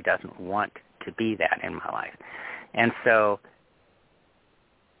when she doesn't want to be that in my life. And so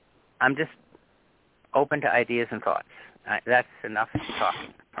I'm just open to ideas and thoughts. That's enough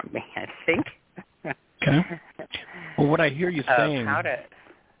talking from me, I think. Okay. Well, what I hear you saying...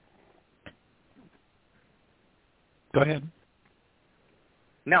 Go ahead.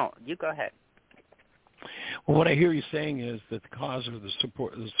 No, you go ahead. Well, what I hear you saying is that the cause or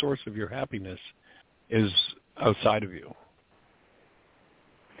the source of your happiness is outside of you.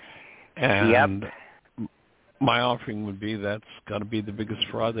 And my offering would be that's got to be the biggest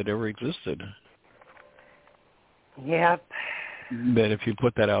fraud that ever existed. Yep. That if you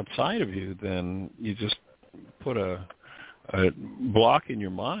put that outside of you, then you just put a block in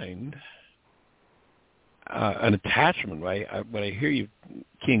your mind, an attachment, right? What I hear you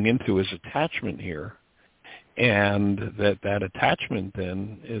keying into is attachment here. And that attachment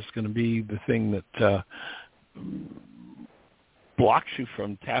then is going to be the thing that blocks you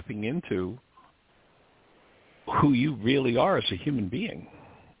from tapping into who you really are as a human being,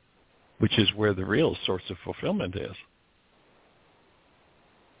 which is where the real source of fulfillment is.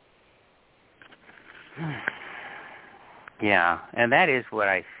 Yeah, and that is what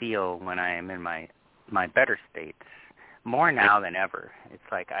I feel when I am in my better states, more now than ever. It's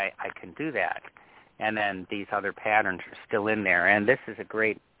like I can do that. And then these other patterns are still in there. And this is a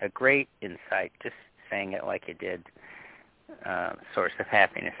great insight, just saying it like you did, source of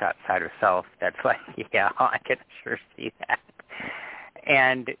happiness outside of self. That's like, yeah, I can sure see that.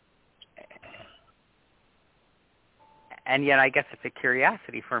 And yet I guess it's a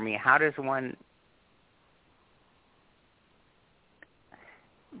curiosity for me. How does one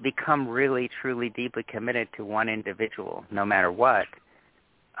become really, truly, deeply committed to one individual, no matter what?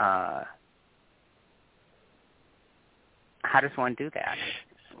 How does one do that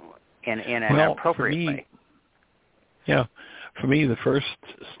in an appropriate way? Yeah. For me, the first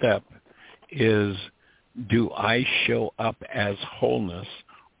step is, do I show up as wholeness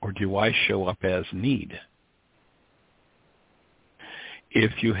or do I show up as need?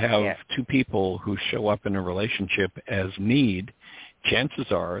 If you have two people who show up in a relationship as need, chances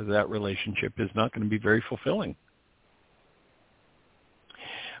are that relationship is not going to be very fulfilling.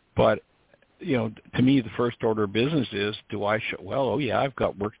 But to me, the first order of business is, do I show, I've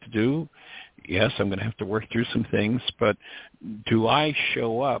got work to do. Yes, I'm going to have to work through some things, but do I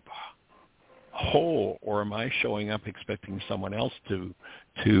show up whole, or am I showing up expecting someone else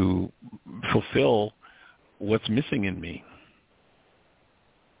to fulfill what's missing in me?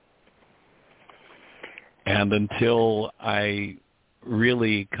 And until I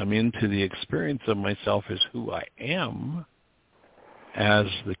really come into the experience of myself as who I am, as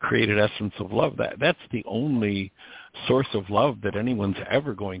the created essence of love, that's the only source of love that anyone's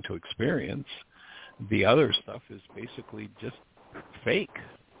ever going to experience. The other stuff is basically just fake.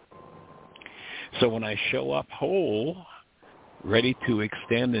 So when I show up whole, ready to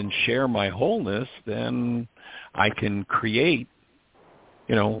extend and share my wholeness, then I can create,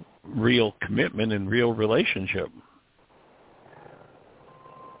 real commitment and real relationship.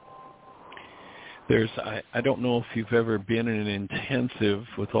 I don't know if you've ever been in an intensive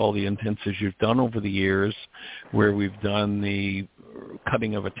with all the intensives you've done over the years where we've done the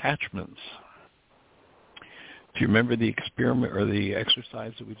cutting of attachments. Do you remember the experiment or the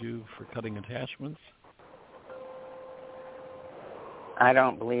exercise that we do for cutting attachments? I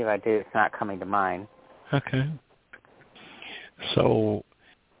don't believe I do. It's not coming to mind. Okay. So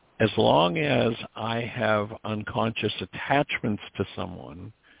as long as I have unconscious attachments to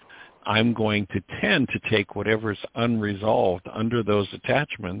someone, I'm going to tend to take whatever's unresolved under those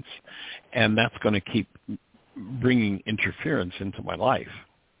attachments, and that's going to keep bringing interference into my life.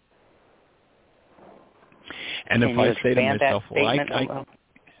 And if I say to myself, well,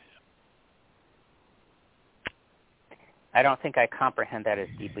 I don't think I comprehend that as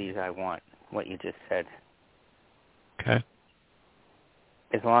deeply as I want, what you just said. Okay.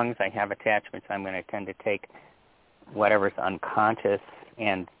 As long as I have attachments, I'm going to tend to take whatever's unconscious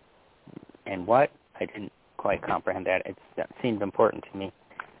and what? I didn't quite comprehend that. That seemed important to me.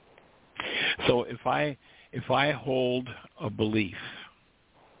 So if I hold a belief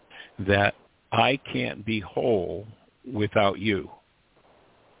that I can't be whole without you,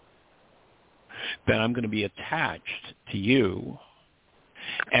 then I'm going to be attached to you,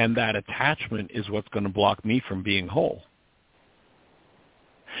 and that attachment is what's going to block me from being whole.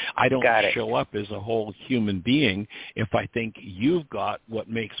 I don't show up as a whole human being if I think you've got what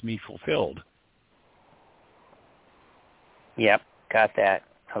makes me fulfilled. Yep, got that.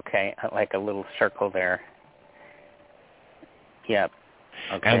 Okay, like a little circle there. Yep.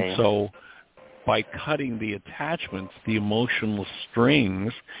 Okay. And so by cutting the attachments, the emotional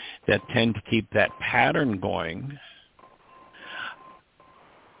strings that tend to keep that pattern going,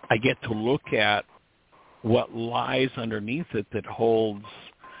 I get to look at what lies underneath it that holds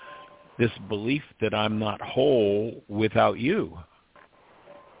this belief that I'm not whole without you.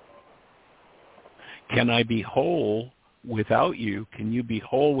 Can I be whole without you? Can you be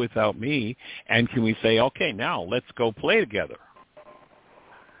whole without me? And can we say, okay, now let's go play together?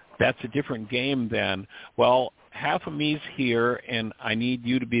 That's a different game than, well, half of me's here and I need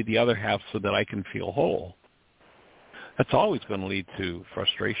you to be the other half so that I can feel whole. That's always going to lead to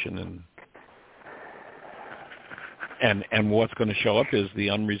frustration and what's going to show up is the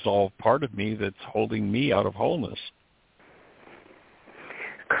unresolved part of me that's holding me out of wholeness.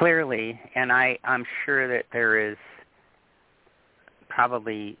 Clearly, and I'm sure that there is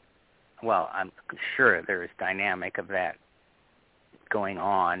probably, well, I'm sure there is dynamic of that going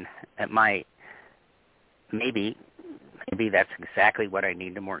on. It might, maybe that's exactly what I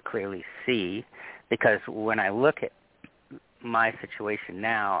need to more clearly see, because when I look at my situation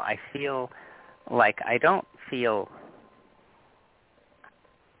now, I feel like I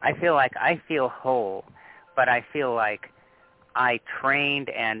feel like I feel whole, but I feel like I trained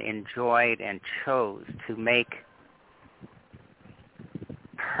and enjoyed and chose to make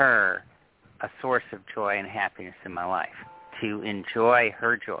her a source of joy and happiness in my life, to enjoy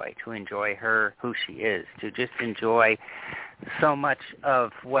her joy, to enjoy her who she is, to just enjoy so much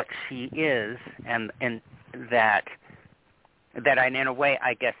of what she is, and that I, in a way,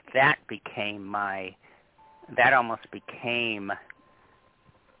 I guess that almost became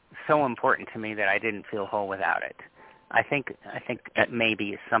so important to me that I didn't feel whole without it. I think that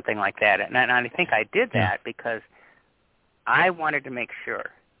maybe something like that, and I think I did that because I wanted to make sure.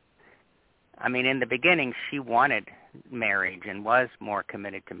 I mean, in the beginning, she wanted marriage and was more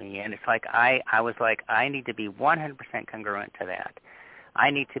committed to me, and it's like I was like, I need to be 100% congruent to that.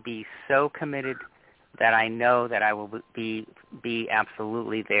 I need to be so committed that I know that I will be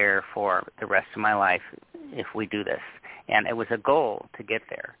absolutely there for the rest of my life if we do this. And it was a goal to get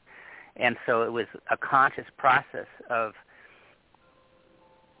there. And so it was a conscious process of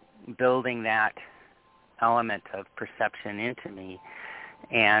building that element of perception into me.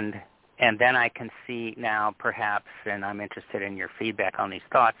 And then I can see now perhaps, and I'm interested in your feedback on these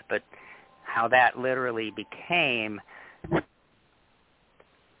thoughts, but how that literally became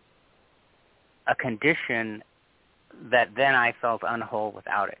a condition that then I felt unwhole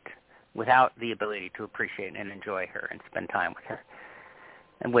without it, without the ability to appreciate and enjoy her and spend time with her.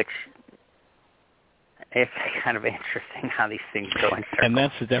 And which, it's kind of interesting how these things go in circles. And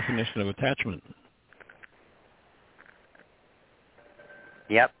that's the definition of attachment.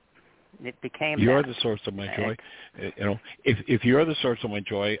 Yep. It became You're that. the source of my joy. If you're the source of my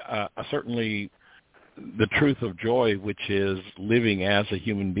joy, certainly the truth of joy, which is living as a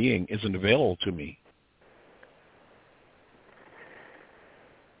human being, isn't available to me.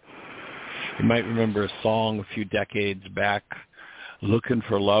 You might remember a song a few decades back, looking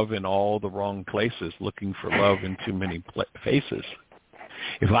for love in all the wrong places, looking for love in too many faces.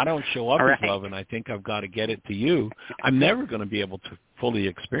 If I don't show up Right. as love and I think I've got to get it to you, I'm never going to be able to fully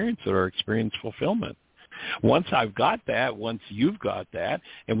experience it or experience fulfillment. Once I've got that, once you've got that,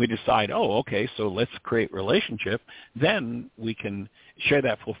 and we decide, oh, okay, so let's create relationship, then we can share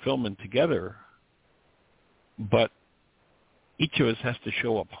that fulfillment together. But each of us has to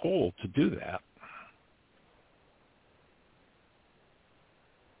show up whole to do that.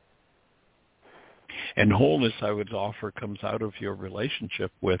 And wholeness, I would offer, comes out of your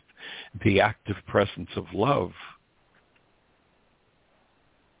relationship with the active presence of love,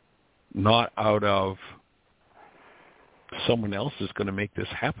 not out of someone else is going to make this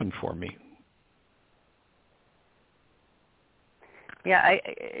happen for me. Yeah,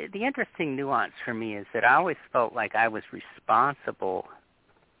 the interesting nuance for me is that I always felt like I was responsible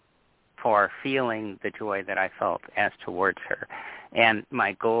for feeling the joy that I felt as towards her. And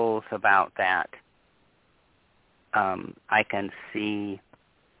my goals about that, I can see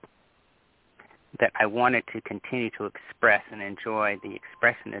that I wanted to continue to express and enjoy the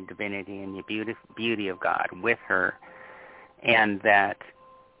expression of divinity and the beauty of God with her, and that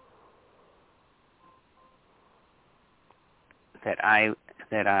I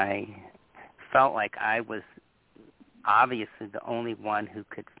felt like I was obviously the only one who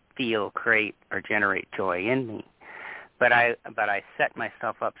could feel, create, or generate joy in me. But I set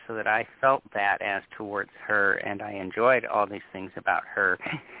myself up so that I felt that as towards her, and I enjoyed all these things about her.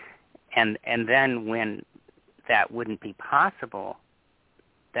 And then when that wouldn't be possible,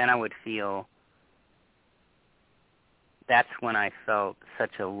 then I would feel, that's when I felt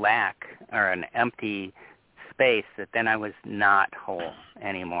such a lack or an empty space that then I was not whole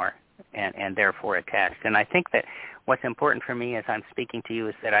anymore and therefore attached. And I think that what's important for me as I'm speaking to you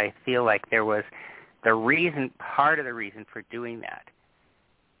is that I feel like there was part of the reason for doing that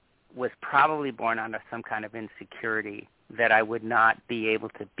was probably born out of some kind of insecurity that I would not be able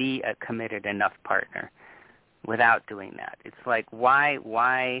to be a committed enough partner without doing that. It's like, why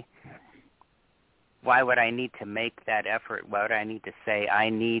would I need to make that effort? Why would I need to say I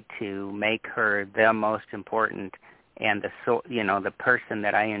need to make her the most important and the person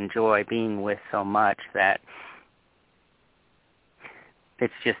that I enjoy being with so much that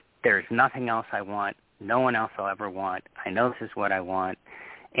it's just, there's nothing else I want. No one else I'll ever want. I know this is what I want.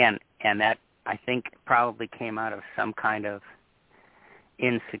 And that, I think, probably came out of some kind of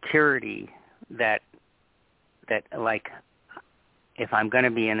insecurity that like, if I'm going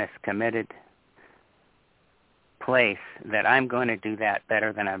to be in this committed place, that I'm going to do that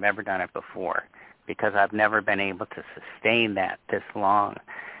better than I've ever done it before, because I've never been able to sustain that this long.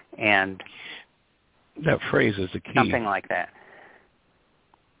 And that phrase is a key. Something like that.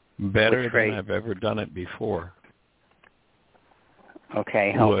 Better than I've ever done it before.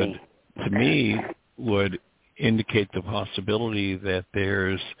 Okay, help me. To me, would indicate the possibility that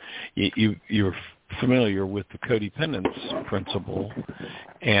you're familiar with the codependence principle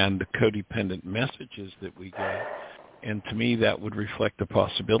and the codependent messages that we get. And to me, that would reflect the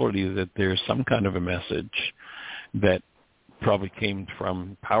possibility that there's some kind of a message that probably came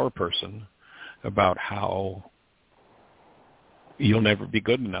from Power Person about how you'll never be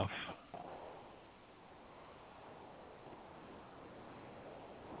good enough.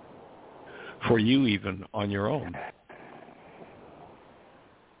 For you, even on your own.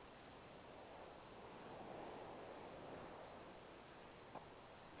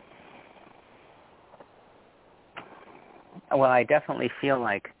 Well, I definitely feel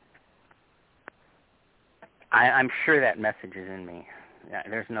like I'm sure that message is in me.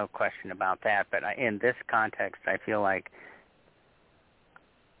 There's no question about that. But in this context, I feel like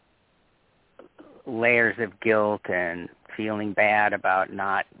layers of guilt and feeling bad about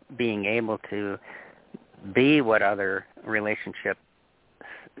not being able to be what other relationships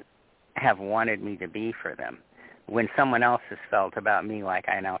have wanted me to be for them. When someone else has felt about me like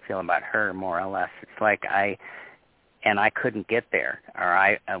I now feel about her, more or less, it's like I couldn't get there, or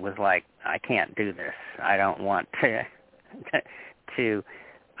I was like, I can't do this. I don't want to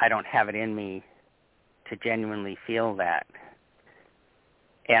I don't have it in me to genuinely feel that.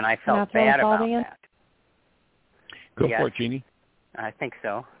 And I felt bad about that. Go for it, Jeanie. I think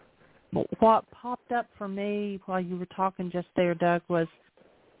so. What popped up for me while you were talking just there, Doug, was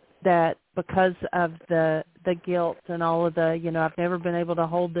that because of the guilt and all of the, I've never been able to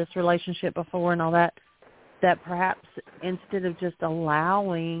hold this relationship before and all that, that perhaps instead of just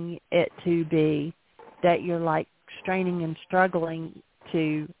allowing it to be, that you're like straining and struggling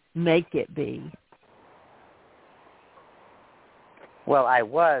to make it be. Well, I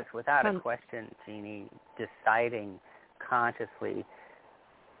was, without a question, Jeanie, deciding consciously,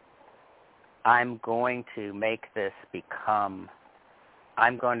 I'm going to make this become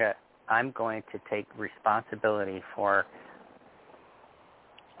I'm going to take responsibility for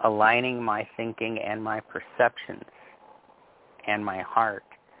aligning my thinking and my perceptions and my heart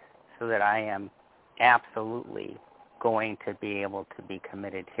so that I am absolutely going to be able to be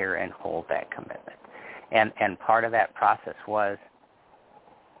committed here and hold that commitment. And part of that process was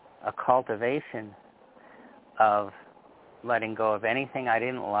a cultivation of letting go of anything I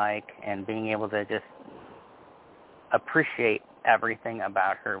didn't like and being able to just appreciate everything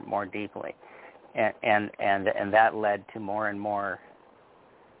about her more deeply. And that led to more and more,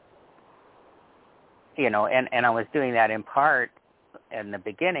 and I was doing that in part in the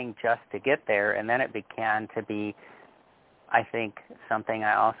beginning just to get there, and then it began to be, I think, something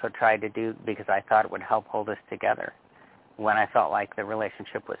I also tried to do because I thought it would help hold us together when I felt like the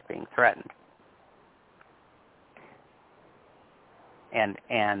relationship was being threatened.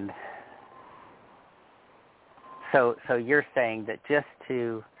 And so you're saying that just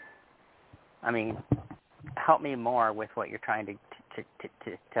to, help me more with what you're trying to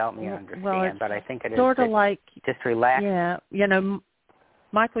help me understand. Well, but I think it sort is of like just relax. Yeah,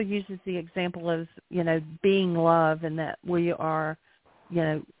 Michael uses the example of, being love, and that we are,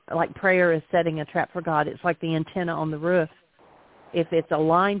 like prayer is setting a trap for God. It's like the antenna on the roof. If it's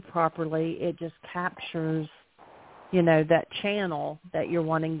aligned properly, it just captures, that channel that you're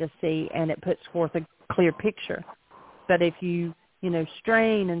wanting to see, and it puts forth a clear picture. But if you,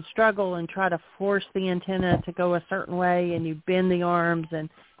 strain and struggle and try to force the antenna to go a certain way, and you bend the arms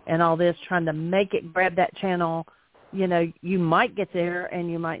and all this, trying to make it grab that channel, you might get there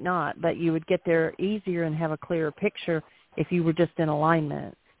and you might not, but you would get there easier and have a clearer picture if you were just in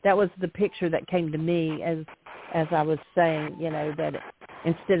alignment. That was the picture that came to me as I was saying, that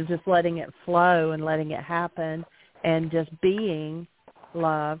instead of just letting it flow and letting it happen and just being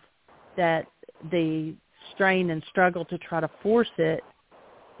love, that the strain and struggle to try to force it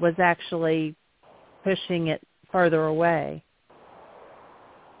was actually pushing it further away.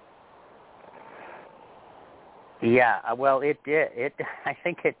 Yeah, well, it did. I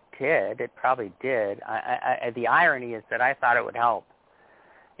think it did. It probably did. The irony is that I thought it would help,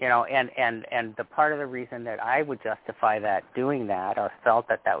 and the part of the reason that I would justify doing that or felt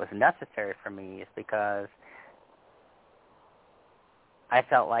that was necessary for me is because I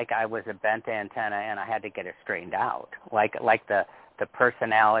felt like I was a bent antenna and I had to get it straightened out. Like the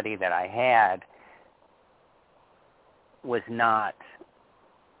personality that I had was not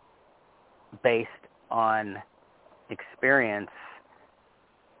based on experience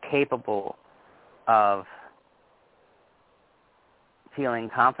capable of feeling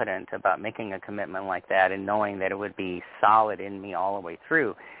confident about making a commitment like that and knowing that it would be solid in me all the way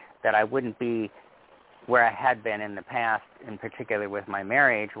through, that I wouldn't be where I had been in the past, in particular with my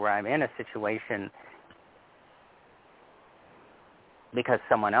marriage, where I'm in a situation because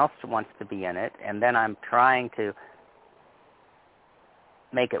someone else wants to be in it, and then I'm trying to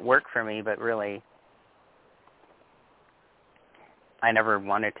make it work for me, but really I never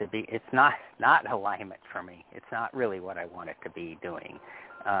wanted to be. It's not alignment for me. It's not really what I want it to be doing,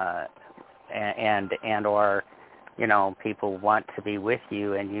 and or people want to be with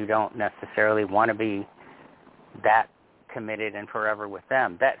you, and you don't necessarily want to be that committed and forever with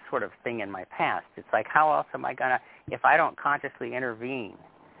them. That sort of thing in my past. It's like, how else am I gonna, if I don't consciously intervene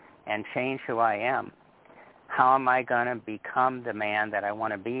and change who I am, how am I gonna become the man that I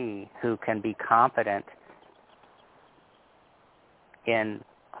want to be, who can be competent in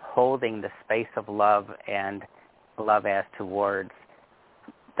holding the space of love and love as towards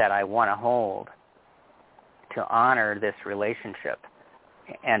that I want to hold, to honor this relationship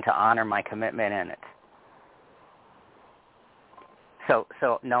and to honor my commitment in it. So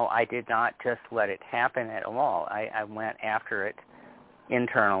no, I did not just let it happen at all. I went after it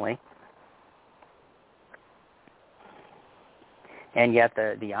internally. And yet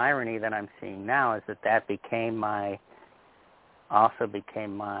the irony that I'm seeing now is that became my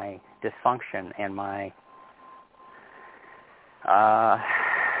dysfunction and my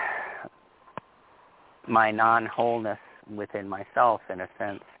my non-wholeness within myself, in a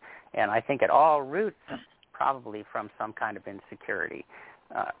sense. And I think it all roots probably from some kind of insecurity.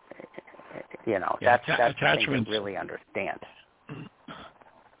 That's attachment. To really understand.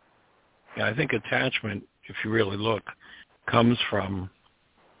 Yeah, I think attachment, if you really look, comes from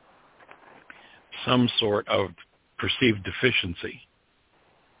some sort of perceived deficiency.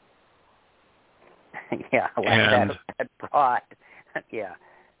 Yeah, like that brought. Yeah.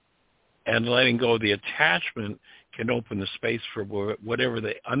 And letting go of the attachment can open the space for whatever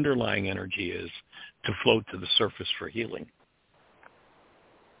the underlying energy is to float to the surface for healing.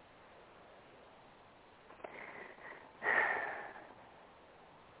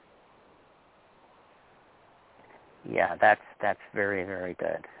 Yeah, that's very, very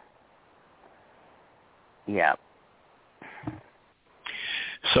good. Yeah.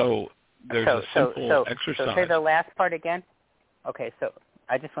 So there's a simple exercise. So say the last part again. Okay, so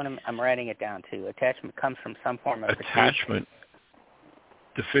I just want to, I'm writing it down too. Attachment comes from some form of attachment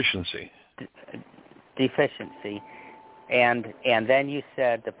deficiency. Deficiency. And then you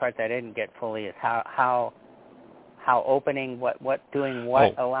said the part that I didn't get fully is how opening what doing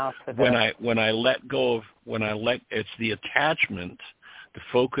what allows for that. When I let go of it's the attachment, the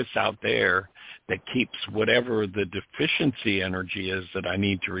focus out there that keeps whatever the deficiency energy is that I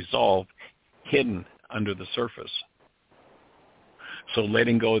need to resolve hidden under the surface. So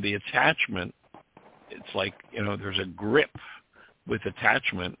letting go of the attachment, it's like, there's a grip with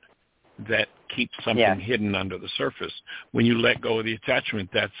attachment that keeps something hidden under the surface. When you let go of the attachment,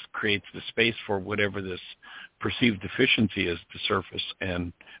 that creates the space for whatever this perceived deficiency is to surface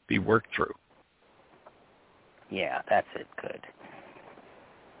and be worked through. Yeah, that's it. Good.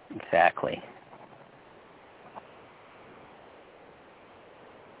 Exactly.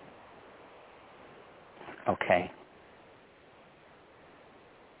 Okay.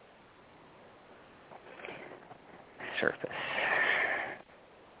 Surface.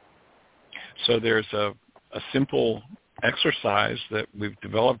 So there's a simple exercise that we've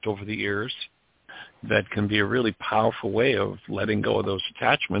developed over the years that can be a really powerful way of letting go of those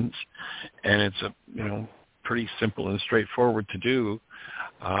attachments, and it's pretty simple and straightforward to do.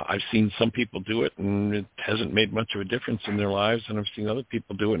 I've seen some people do it, and it hasn't made much of a difference in their lives, and I've seen other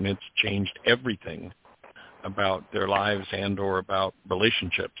people do it, and it's changed everything about their lives and or about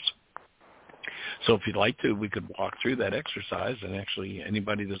relationships. So if you'd like to, we could walk through that exercise, and actually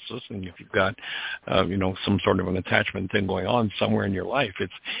anybody that's listening, if you've got, some sort of an attachment thing going on somewhere in your life,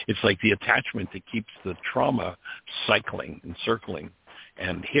 it's like the attachment that keeps the trauma cycling and circling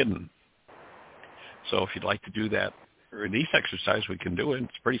and hidden. So if you'd like to do that release exercise, we can do it.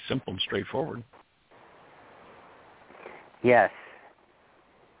 It's pretty simple and straightforward. Yes.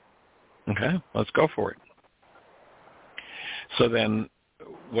 Okay, let's go for it. So then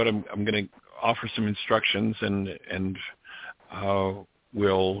what I'm going to offer some instructions, and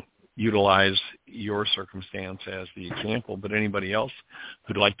we'll utilize your circumstance as the example, but anybody else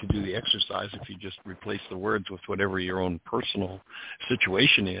who'd like to do the exercise, if you just replace the words with whatever your own personal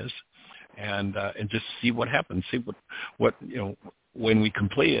situation is, and just see what happens. See what when we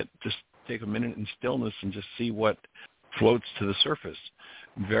complete it, just take a minute in stillness and just see what floats to the surface.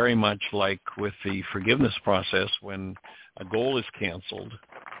 Very much like with the forgiveness process, when a goal is canceled,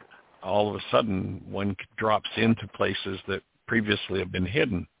 all of a sudden one drops into places that previously have been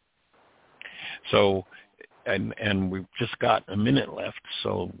hidden. So, and we've just got a minute left,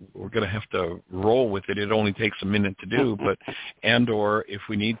 so we're going to have to roll with it. It only takes a minute to do, but or if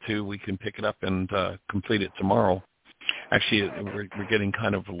we need to, we can pick it up and complete it tomorrow. Actually, we're getting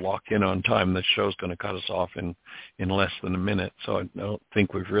kind of locked in on time. This show's going to cut us off in less than a minute, so I don't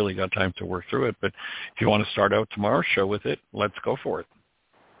think we've really got time to work through it. But if you want to start out tomorrow's show with it, let's go for it.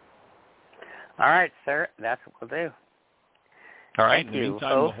 All right, sir. That's what we'll do. All right. In the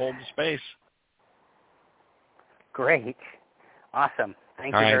meantime, we'll hold the space. Great. Awesome.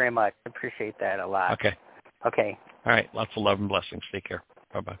 Thank you very much. Appreciate that a lot. Okay. All right. Lots of love and blessings. Take care.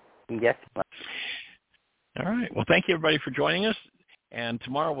 Bye-bye. Yes. All right. Well, thank you, everybody, for joining us. And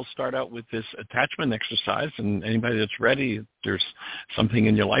tomorrow we'll start out with this attachment exercise. And anybody that's ready, if there's something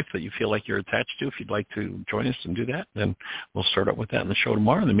in your life that you feel like you're attached to, if you'd like to join us and do that, then we'll start out with that in the show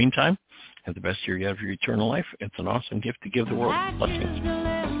tomorrow. In the meantime, have the best year you have of your eternal life. It's an awesome gift to give the world. Blessings.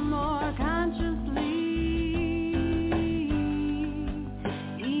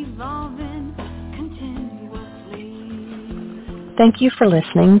 Thank you for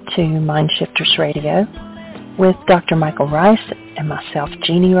listening to MindShifters Radio with Dr. Michael Ryce and myself,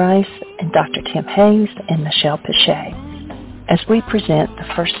 Jeannie Ryce, and Dr. Tim Hayes and Michelle Pichet, as we present the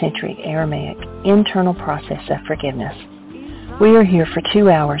first century Aramaic internal process of forgiveness. We are here for 2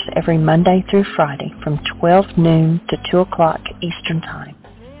 hours every Monday through Friday from 12 noon to 2 o'clock Eastern Time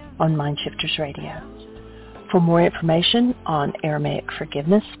on MindShifters Radio. For more information on Aramaic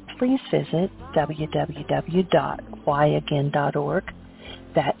forgiveness, please visit www.whyagain.org.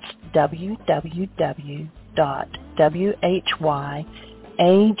 That's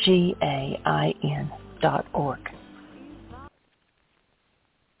www.whyagain.org.